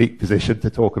in a unique position to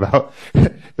talk about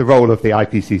the role of the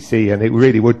IPCC, and it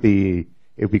really would be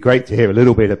great to hear a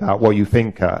little bit about what you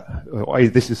think.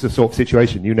 This is the sort of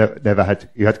situation you had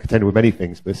to contend with many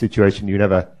things, but a situation you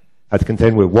never had to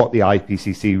contend with, what the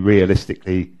IPCC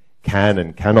realistically can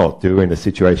and cannot do in a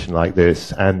situation like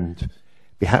this, and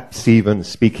perhaps even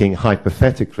speaking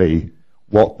hypothetically,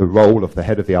 what the role of the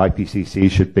head of the IPCC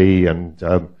should be, and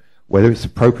whether it's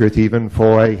appropriate even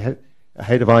for a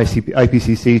head of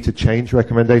IPCC to change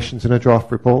recommendations in a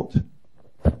draft report.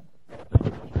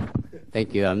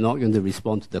 Thank you. I'm not going to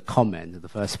respond to the comment, the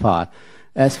first part.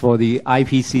 As for the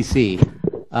IPCC,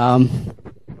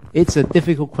 it's a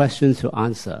difficult question to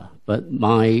answer, but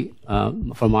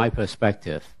from my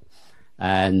perspective,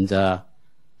 and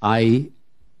I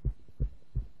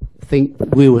think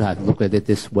we would have to look at it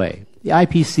this way. The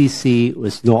IPCC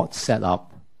was not set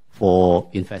up for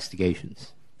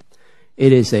investigations.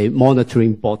 It is a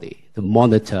monitoring body to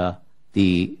monitor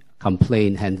the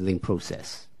complaint handling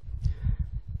process.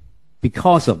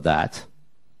 Because of that,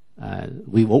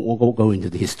 we won't go into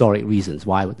the historic reasons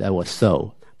why that was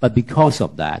so, but because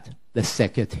of that, the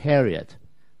Secretariat,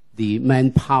 the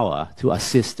manpower to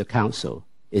assist the Council,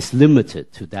 is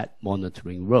limited to that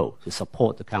monitoring role, to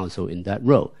support the Council in that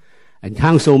role. And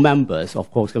Council members, of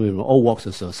course, coming from all walks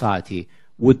of society,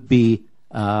 would be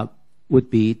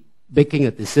making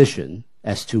a decision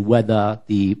as to whether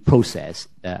the process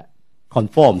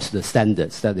conforms to the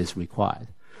standards that is required.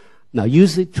 Now,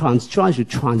 usually trying to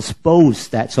transpose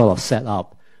that sort of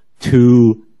setup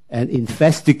to an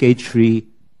investigatory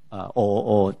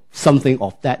or something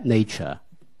of that nature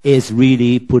is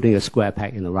really putting a square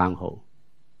peg in a round hole,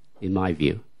 in my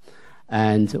view.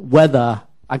 And whether,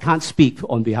 I can't speak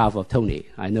on behalf of Tony.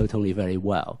 I know Tony very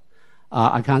well.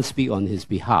 I can't speak on his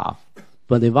behalf.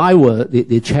 But if I were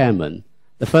the chairman,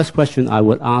 the first question I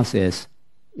would ask is,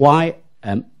 why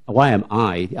am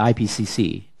I, the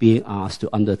IPCC, being asked to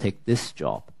undertake this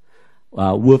job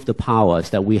with the powers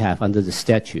that we have under the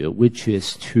statute, which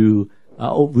is to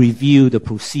review the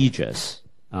procedures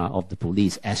of the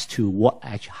police as to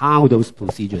how those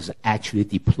procedures are actually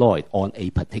deployed on a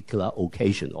particular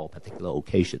occasion or particular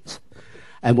occasions.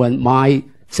 And when my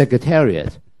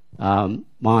secretariat,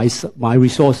 my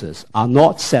resources are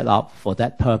not set up for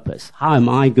that purpose, how am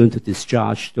I going to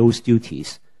discharge those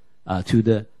duties to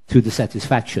the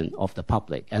satisfaction of the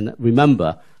public? And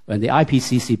remember, when the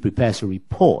IPCC prepares a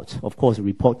report, of course the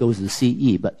report goes to the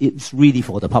CE, but it's really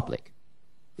for the public.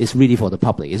 It's really for the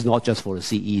public. It's not just for the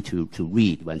CE to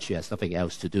read when she has nothing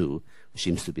else to do, which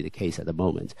seems to be the case at the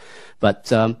moment. But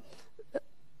the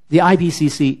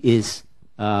IPCC is,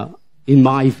 in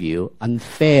my view,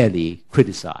 unfairly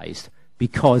criticized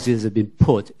because it has been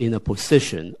put in a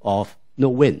position of no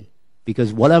win.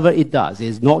 Because whatever it does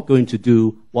is not going to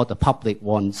do what the public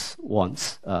wants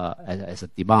as a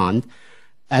demand.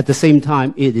 At the same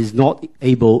time, it is not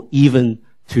able even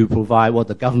to provide what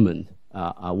the government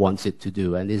wants it to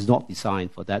do, and is not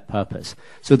designed for that purpose.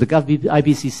 So the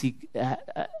IPCC,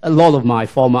 a lot of my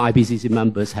former IPCC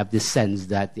members have this sense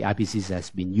that the IPCC has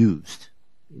been used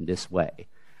in this way.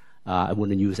 I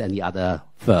wouldn't use any other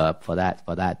verb for that,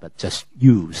 but just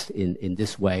used in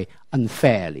this way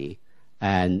unfairly.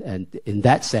 And in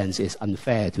that sense, it's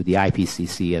unfair to the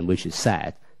IPCC, and which is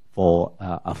sad for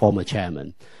a former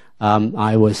chairman.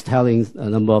 I was telling a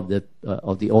number of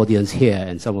the audience here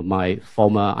and some of my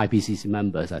former IPCC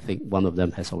members, I think one of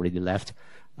them has already left.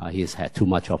 He has had too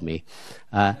much of me.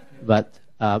 But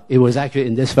it was actually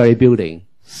in this very building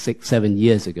 6-7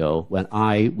 years ago when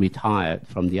I retired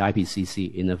from the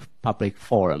IPCC in a public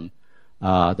forum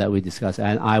that we discussed.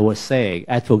 And I was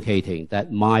advocating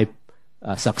that my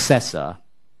successor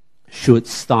should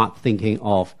start thinking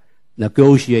of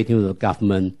negotiating with the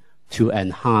government to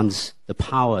enhance the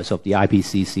powers of the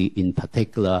IPCC, in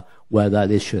particular, whether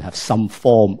they should have some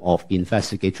form of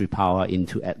investigatory power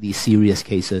into at least serious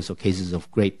cases or cases of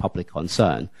great public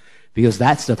concern. Because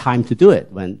that's the time to do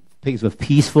it. When things were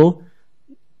peaceful,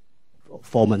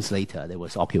 4 months later, they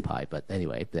was occupied. But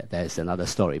anyway, there's another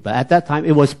story. But at that time,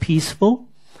 it was peaceful,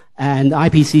 and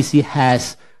IPCC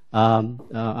has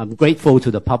I'm grateful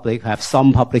to the public, have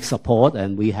some public support,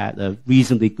 and we had a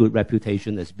reasonably good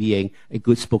reputation as being a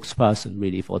good spokesperson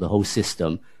really for the whole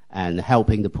system and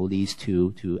helping the police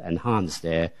to enhance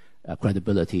their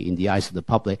credibility in the eyes of the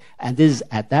public. And this is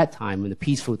at that time, in a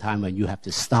peaceful time, when you have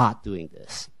to start doing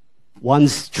this.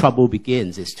 Once trouble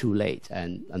begins, it's too late.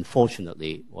 And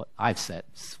unfortunately, what I've said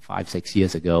 5-6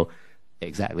 years ago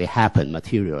exactly happened,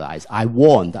 materialized. I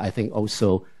warned, I think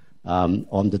also,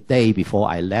 on the day before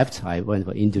I left, I went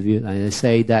for an interview, and I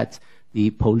say that the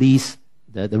police,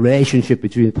 the relationship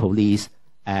between the police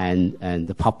and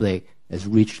the public has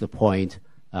reached the point,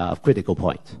 critical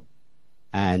point.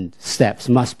 And steps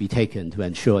must be taken to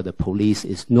ensure the police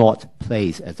is not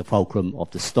placed as the fulcrum of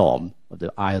the storm, of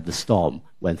the eye of the storm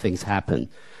when things happen.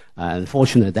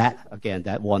 Unfortunately,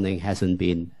 that warning hasn't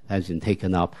been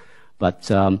taken up. But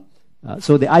so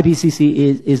the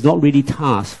IPCC is not really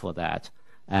tasked for that.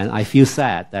 And I feel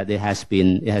sad that it has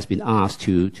been asked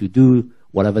to do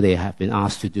whatever they have been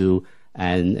asked to do.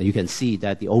 And you can see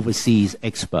that the overseas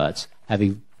experts,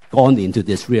 having gone into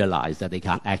this, realize that they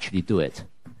can't actually do it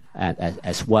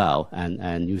as well.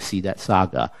 And you see that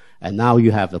saga. And now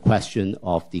you have the question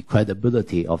of the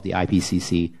credibility of the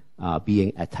IPCC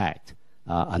being attacked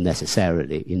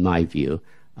unnecessarily, in my view.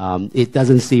 It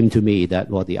doesn't seem to me that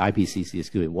what the IPCC is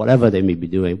doing, whatever they may be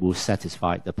doing, will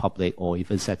satisfy the public or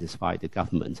even satisfy the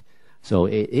government. So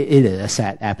it is a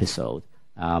sad episode.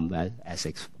 As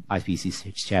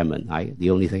IPCC chairman, the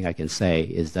only thing I can say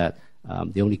is that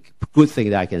the only good thing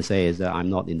that I can say is that I'm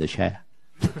not in the chair.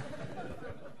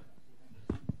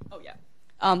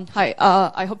 Hi,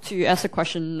 I hope to ask a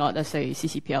question not as a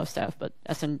CCPL staff, but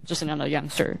as just another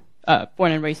youngster,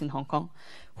 born and raised in Hong Kong,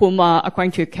 whom,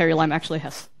 according to Carrie Lam, actually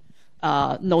has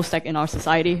no stake in our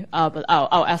society, but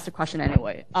I'll ask the question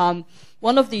anyway.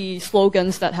 One of the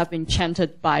slogans that have been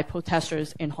chanted by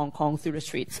protesters in Hong Kong through the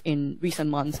streets in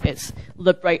recent months is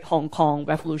 "Liberate Hong Kong,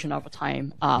 Revolution over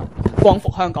Time," 光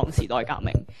復香港時代革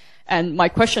命. And my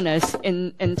question is,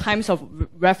 in times of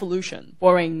revolution,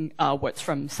 borrowing words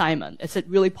from Simon, is it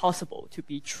really possible to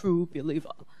be true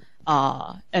believer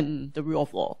in the rule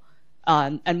of law?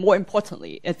 And more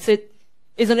importantly,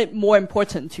 isn't it more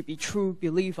important to be true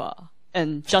believer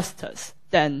in justice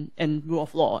than in rule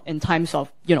of law in times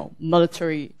of,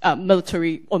 military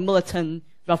or militant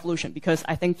revolution? Because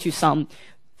I think to some,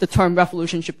 the term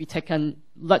revolution should be taken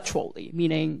literally,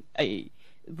 meaning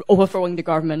overthrowing the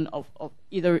government of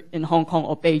either in Hong Kong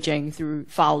or Beijing through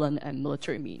violent and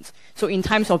military means. So in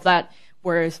times of that,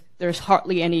 whereas there's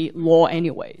hardly any law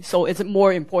anyway. So is it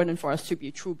more important for us to be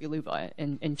a true believer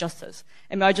in justice?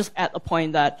 And may I just add a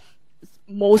point that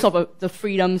most of the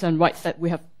freedoms and rights that we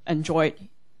have enjoyed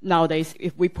nowadays,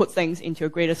 if we put things into a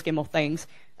greater scheme of things,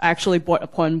 are actually brought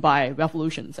upon by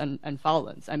revolutions and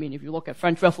violence. I mean, if you look at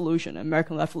French Revolution,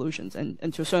 American revolutions,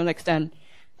 and to a certain extent,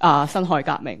 Shanghai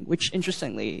革命, which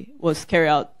interestingly was carried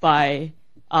out by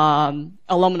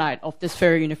alumni of this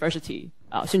very university,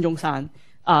 Sun Zhongshan.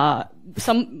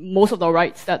 Most of the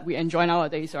rights that we enjoy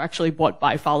nowadays are actually bought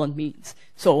by violent means.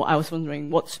 So I was wondering,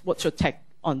 what's your take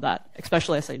on that,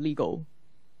 especially as a legal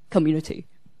community?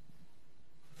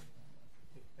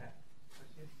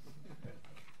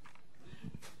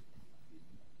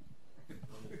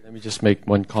 Let me just make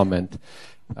one comment.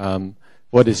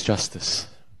 What is justice,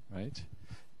 right?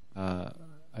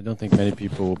 I don't think many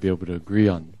people will be able to agree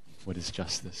on what is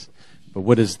justice. But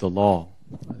what is the law?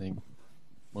 I think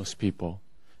most people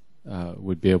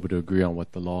would be able to agree on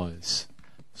what the law is.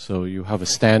 So you have a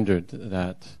standard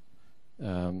that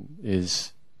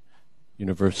is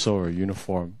universal or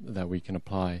uniform that we can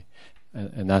apply.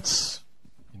 And that's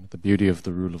the beauty of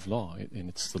the rule of law. And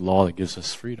it's the law that gives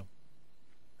us freedom.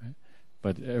 Right?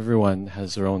 But everyone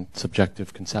has their own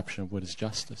subjective conception of what is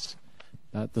justice.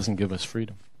 That doesn't give us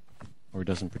freedom, or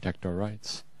doesn't protect our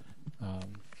rights.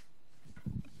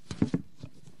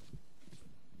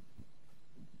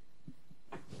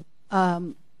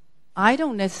 I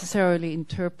don't necessarily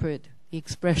interpret the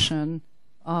expression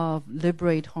of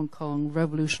liberate Hong Kong,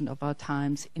 revolution of our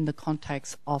times in the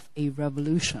context of a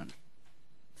revolution,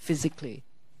 physically.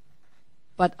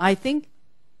 But I think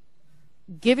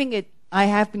I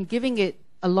have been giving it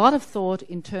a lot of thought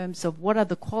in terms of what are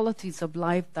the qualities of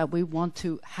life that we want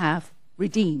to have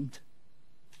redeemed.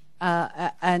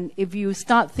 And if you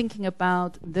start thinking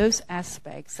about those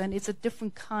aspects, then it's a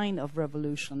different kind of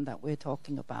revolution that we're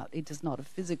talking about. It is not a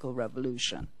physical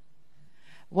revolution.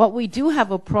 What we do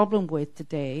have a problem with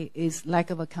today is lack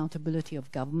of accountability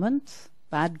of government,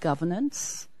 bad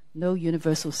governance, no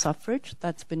universal suffrage.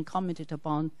 That's been commented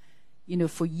upon,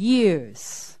 for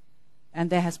years, and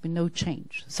there has been no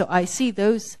change. So I see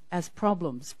those as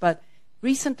problems. But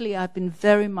recently I've been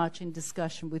very much in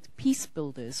discussion with peace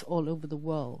builders all over the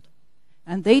world.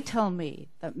 And they tell me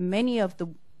that many of the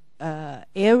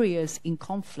areas in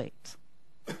conflict,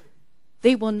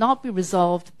 they will not be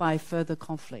resolved by further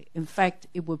conflict. In fact,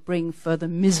 it will bring further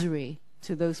misery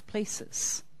to those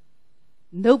places.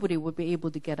 Nobody will be able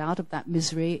to get out of that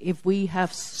misery if we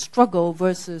have struggle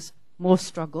versus more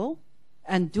struggle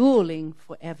and dueling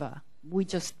forever. We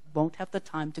just won't have the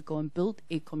time to go and build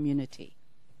a community.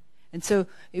 And so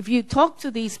if you talk to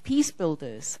these peace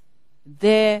builders,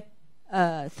 their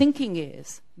thinking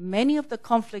is many of the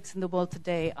conflicts in the world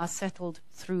today are settled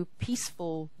through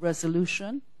peaceful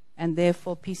resolution and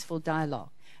therefore peaceful dialogue.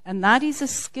 And that is a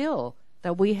skill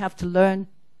that we have to learn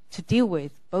to deal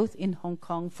with, both in Hong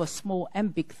Kong for small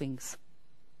and big things.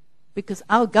 Because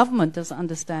our government doesn't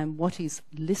understand what is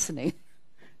listening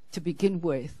to begin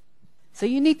with. So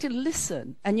you need to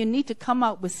listen, and you need to come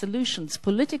up with solutions,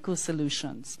 political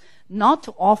solutions, not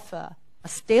to offer a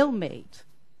stalemate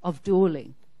of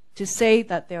dueling. To say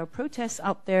that there are protests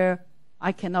out there,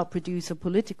 I cannot produce a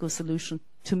political solution,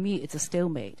 to me it's a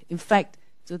stalemate. In fact,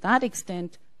 to that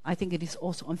extent, I think it is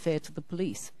also unfair to the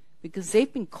police, because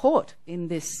they've been caught in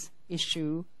this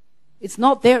issue. It's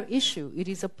not their issue, it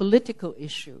is a political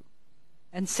issue.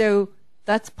 And so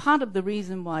that's part of the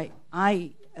reason why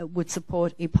I would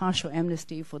support a partial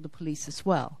amnesty for the police as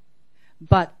well.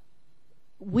 But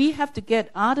we have to get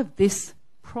out of this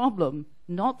problem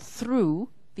not through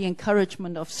the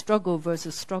encouragement of struggle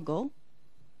versus struggle.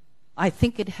 I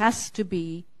think it has to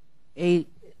be a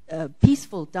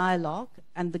peaceful dialogue,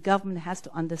 and the government has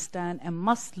to understand and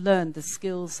must learn the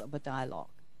skills of a dialogue.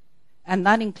 And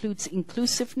that includes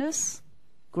inclusiveness,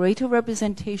 greater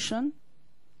representation,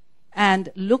 and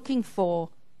looking for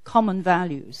common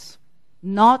values.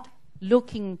 not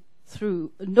looking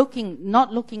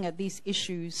at these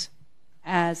issues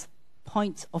as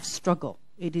points of struggle.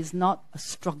 It is not a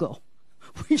struggle.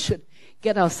 We should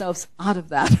get ourselves out of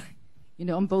that,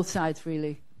 on both sides,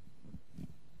 really.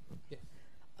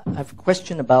 I have a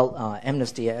question about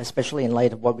amnesty, especially in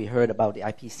light of what we heard about the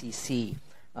IPCC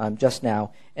just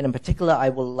now. And in particular, I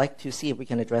would like to see if we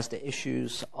can address the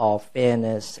issues of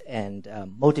fairness and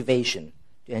motivation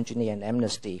to engineer an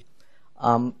amnesty.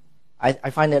 I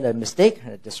find it a mistake,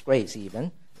 a disgrace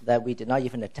even, that we did not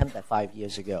even attempt that 5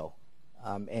 years ago,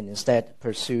 and instead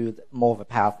pursued more of a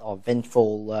path of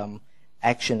vengeful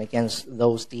action against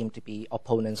those deemed to be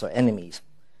opponents or enemies.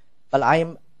 But I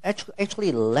am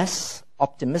actually less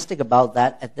optimistic about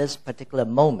that at this particular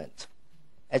moment.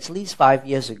 At least 5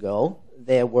 years ago,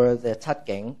 there were the Tat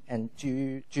Gang and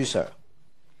Jiajun.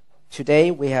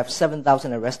 Today, we have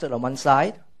 7,000 arrested on one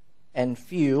side, and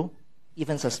few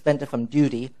even suspended from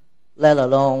duty, let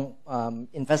alone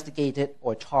investigated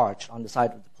or charged on the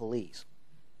side of the police.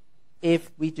 If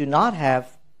we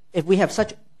have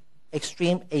such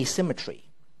extreme asymmetry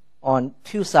on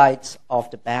two sides of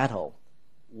the battle,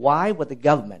 why would the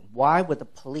government, why would the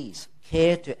police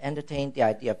care to entertain the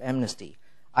idea of amnesty?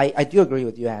 I do agree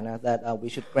with you, Anna, that we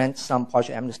should grant some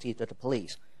partial amnesty to the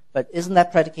police. But isn't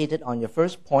that predicated on your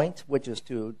first point, which is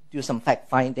to do some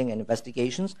fact-finding and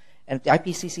investigations? And if the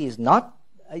IPCC is not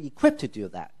equipped to do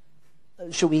that,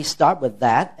 should we start with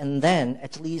that and then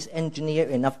at least engineer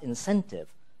enough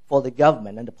incentive for the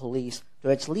government and the police to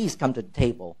at least come to the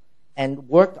table and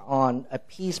work on a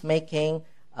peacemaking,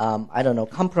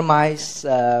 compromise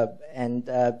and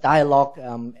dialogue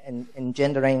and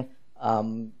engendering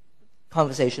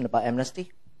conversation about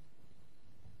amnesty?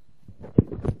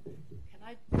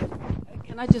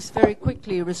 Can I just very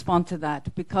quickly respond to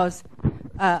that? Because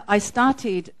I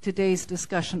started today's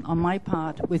discussion on my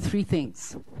part with three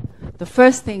things. The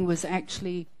first thing was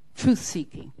actually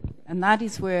truth-seeking, and that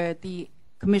is where the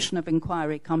Commission of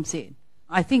Inquiry comes in.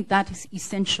 I think that is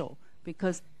essential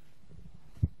because,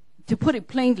 to put it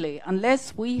plainly,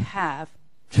 unless we have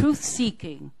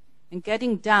truth-seeking and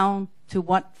getting down to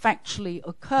what factually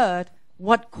occurred,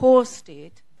 what caused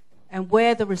it, and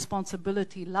where the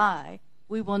responsibility lie,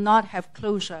 we will not have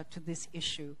closure to this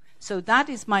issue. So that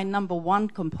is my number one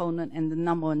component and the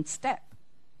number one step.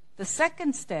 The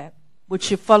second step, which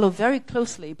should follow very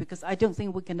closely, because I don't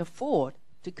think we can afford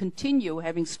to continue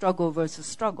having struggle versus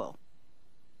struggle,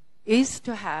 is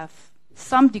to have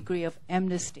some degree of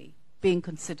amnesty being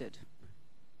considered.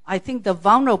 I think the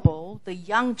vulnerable, the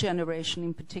young generation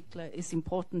in particular, is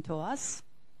important to us.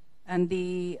 And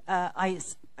I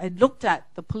looked at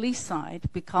the police side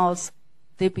because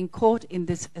they've been caught in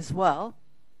this as well.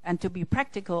 And to be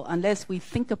practical, unless we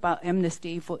think about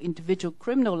amnesty for individual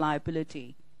criminal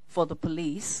liability for the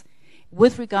police,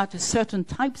 with regard to certain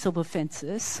types of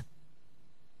offenses,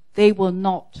 they will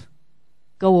not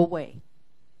go away.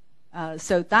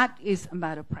 So that is a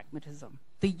matter of pragmatism.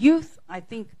 The youth, I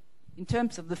think, in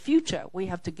terms of the future, we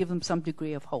have to give them some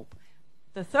degree of hope.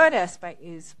 The third aspect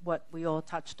is what we all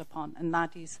touched upon, and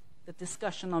that is the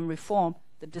discussion on reform,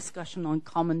 the discussion on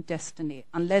common destiny.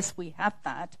 Unless we have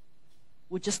that,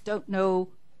 we just don't know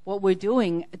what we're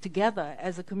doing together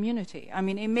as a community. I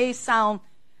mean, it may sound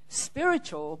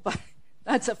spiritual, but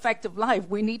that's a fact of life.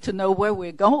 We need to know where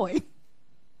we're going.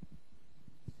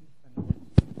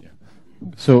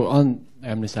 So on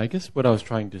amnesty, I guess what I was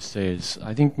trying to say is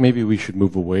I think maybe we should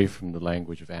move away from the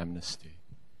language of amnesty.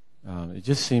 It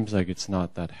just seems like it's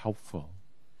not that helpful.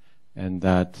 And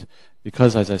that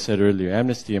because, as I said earlier,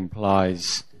 amnesty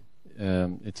implies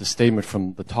it's a statement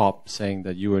from the top saying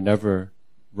that you were never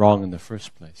wrong in the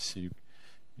first place.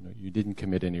 You didn't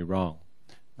commit any wrong.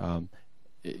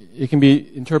 It can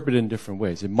be interpreted in different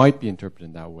ways. It might be interpreted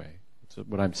in that way. So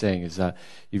what I'm saying is that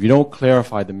if you don't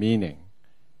clarify the meaning,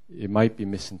 it might be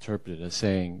misinterpreted as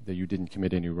saying that you didn't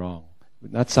commit any wrong.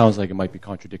 That sounds like it might be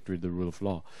contradictory to the rule of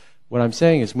law. What I'm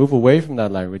saying is move away from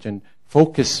that language and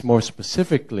focus more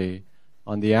specifically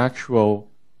on the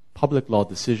actual public law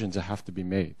decisions that have to be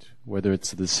made, whether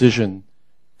it's the decision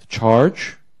to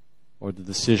charge or the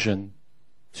decision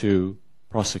to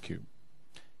prosecute.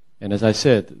 And as I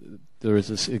said, there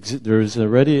is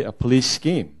already a police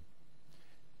scheme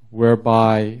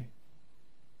whereby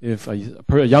if a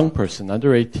young person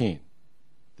under 18,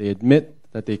 they admit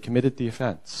that they committed the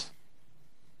offense,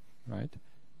 right?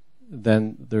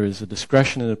 Then there is a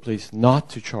discretion in the police not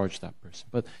to charge that person.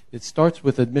 But it starts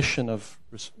with admission of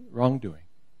wrongdoing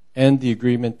and the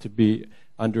agreement to be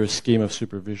under a scheme of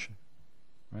supervision,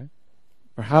 right?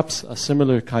 Perhaps a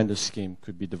similar kind of scheme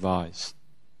could be devised.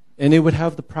 And it would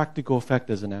have the practical effect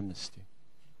as an amnesty,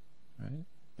 right?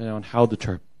 Depending on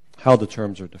how the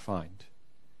terms are defined.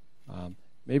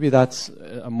 Maybe that's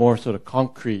a more sort of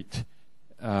concrete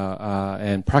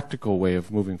and practical way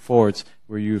of moving forwards,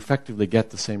 where you effectively get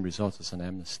the same results as an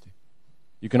amnesty.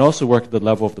 You can also work at the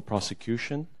level of the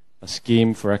prosecution, a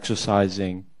scheme for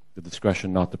exercising the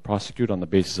discretion not to prosecute on the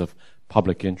basis of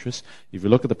public interest. If you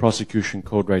look at the prosecution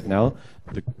code right now,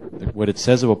 what it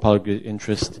says about public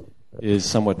interest is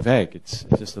somewhat vague. It's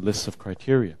just a list of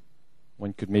criteria.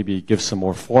 One could maybe give some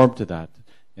more form to that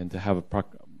and to have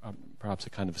perhaps a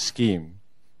kind of scheme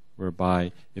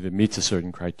whereby if it meets a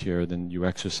certain criteria, then you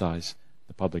exercise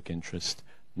the public interest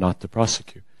not to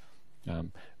prosecute.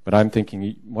 But I'm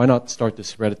thinking, why not start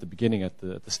this right at the beginning, at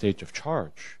the stage of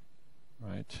charge,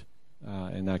 right?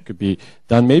 And that could be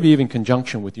done maybe even in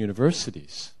conjunction with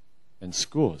universities and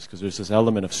schools, because there's this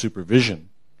element of supervision.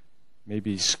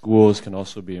 Maybe schools can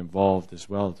also be involved as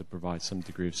well to provide some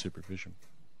degree of supervision.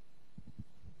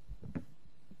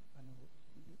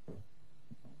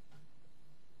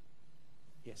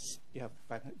 Yes, you have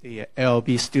the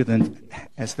LLB student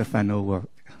as the final word.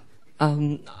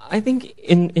 I think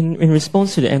in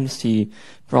response to the amnesty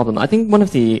problem, I think one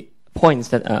of the points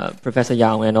that Professor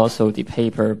Yang and also the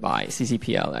paper by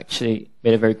CCPL actually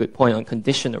made a very good point on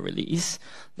conditional release,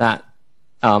 that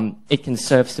it can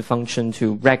serve the function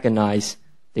to recognize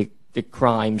the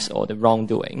crimes or the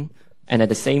wrongdoing, and at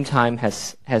the same time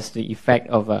has the effect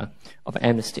of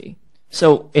amnesty.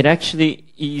 So it actually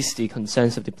eases the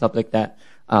concerns of the public that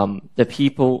the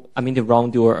people, the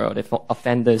wrongdoer or the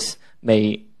offenders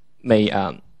may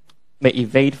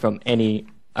evade from any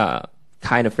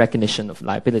kind of recognition of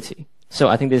liability. So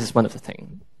I think this is one of the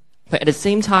things. But at the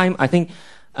same time, I think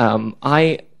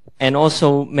I and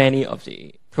also many of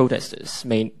the protesters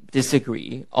may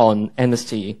disagree on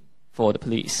amnesty for the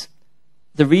police.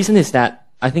 The reason is that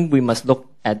I think we must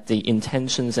look at the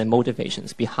intentions and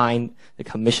motivations behind the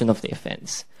commission of the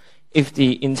offense. If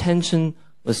the intention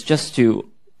was just to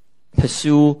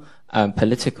pursue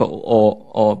political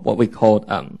or what we call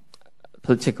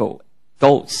political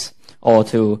goals, or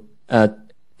to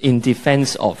in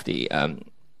defense of the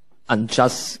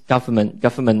unjust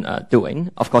government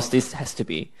doing, of course this has to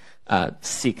be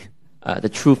the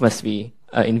truth must be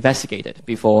investigated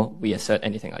before we assert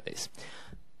anything like this.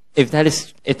 If that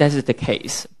is the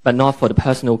case, but not for the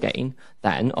personal gain,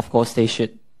 then of course they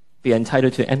should be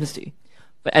entitled to amnesty.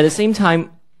 But at the same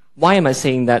time, why am I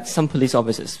saying that some police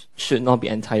officers should not be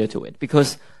entitled to it?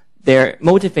 Because their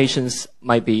motivations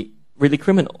might be really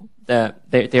criminal. They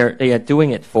are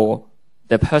doing it for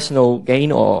the personal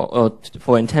gain or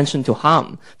for intention to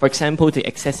harm. For example, the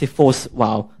excessive force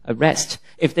while arrest.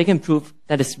 If they can prove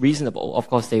that is reasonable, of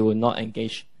course they will not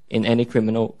engage in any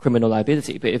criminal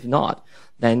liability. But if not,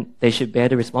 then they should bear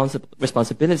the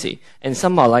responsibility. And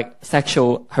some are like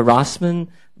sexual harassment,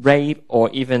 rape, or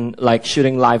even like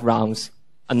shooting live rounds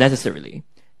unnecessarily.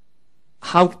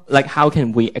 How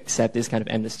can we accept this kind of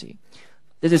amnesty?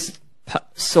 This is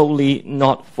solely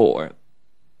not for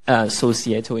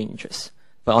societal interests.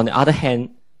 But on the other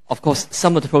hand, of course,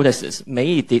 some of the protesters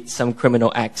may did some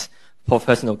criminal acts for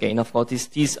personal gain. Of course,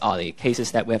 these are the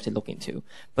cases that we have to look into.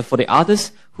 But for the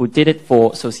others who did it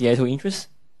for societal interests,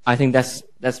 I think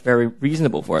that's very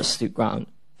reasonable for us to grant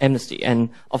amnesty. And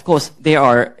of course,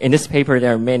 in this paper,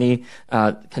 there are many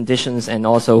conditions and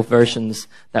also versions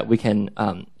that we can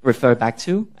refer back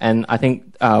to. And I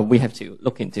think we have to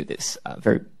look into this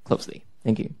very closely.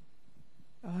 Thank you.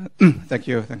 Thank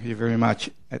you very much.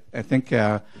 I think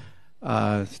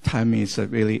time is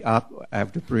really up. I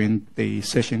have to bring the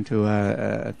session to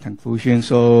a conclusion.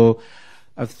 So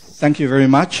thank you very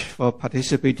much for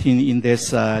participating in this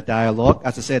dialogue.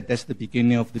 As I said, that's the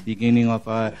beginning of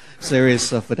a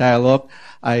series of dialogue.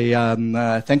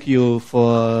 I thank you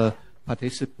for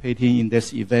participating in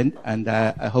this event, and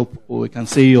I hope we can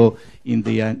see you in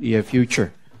the near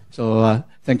future. So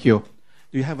thank you.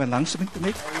 Do you have an announcement to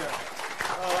make?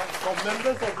 For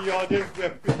members of the audience, we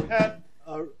have prepared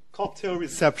a cocktail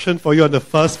reception for you on the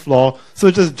first floor.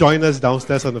 So just join us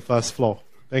downstairs on the first floor.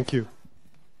 Thank you.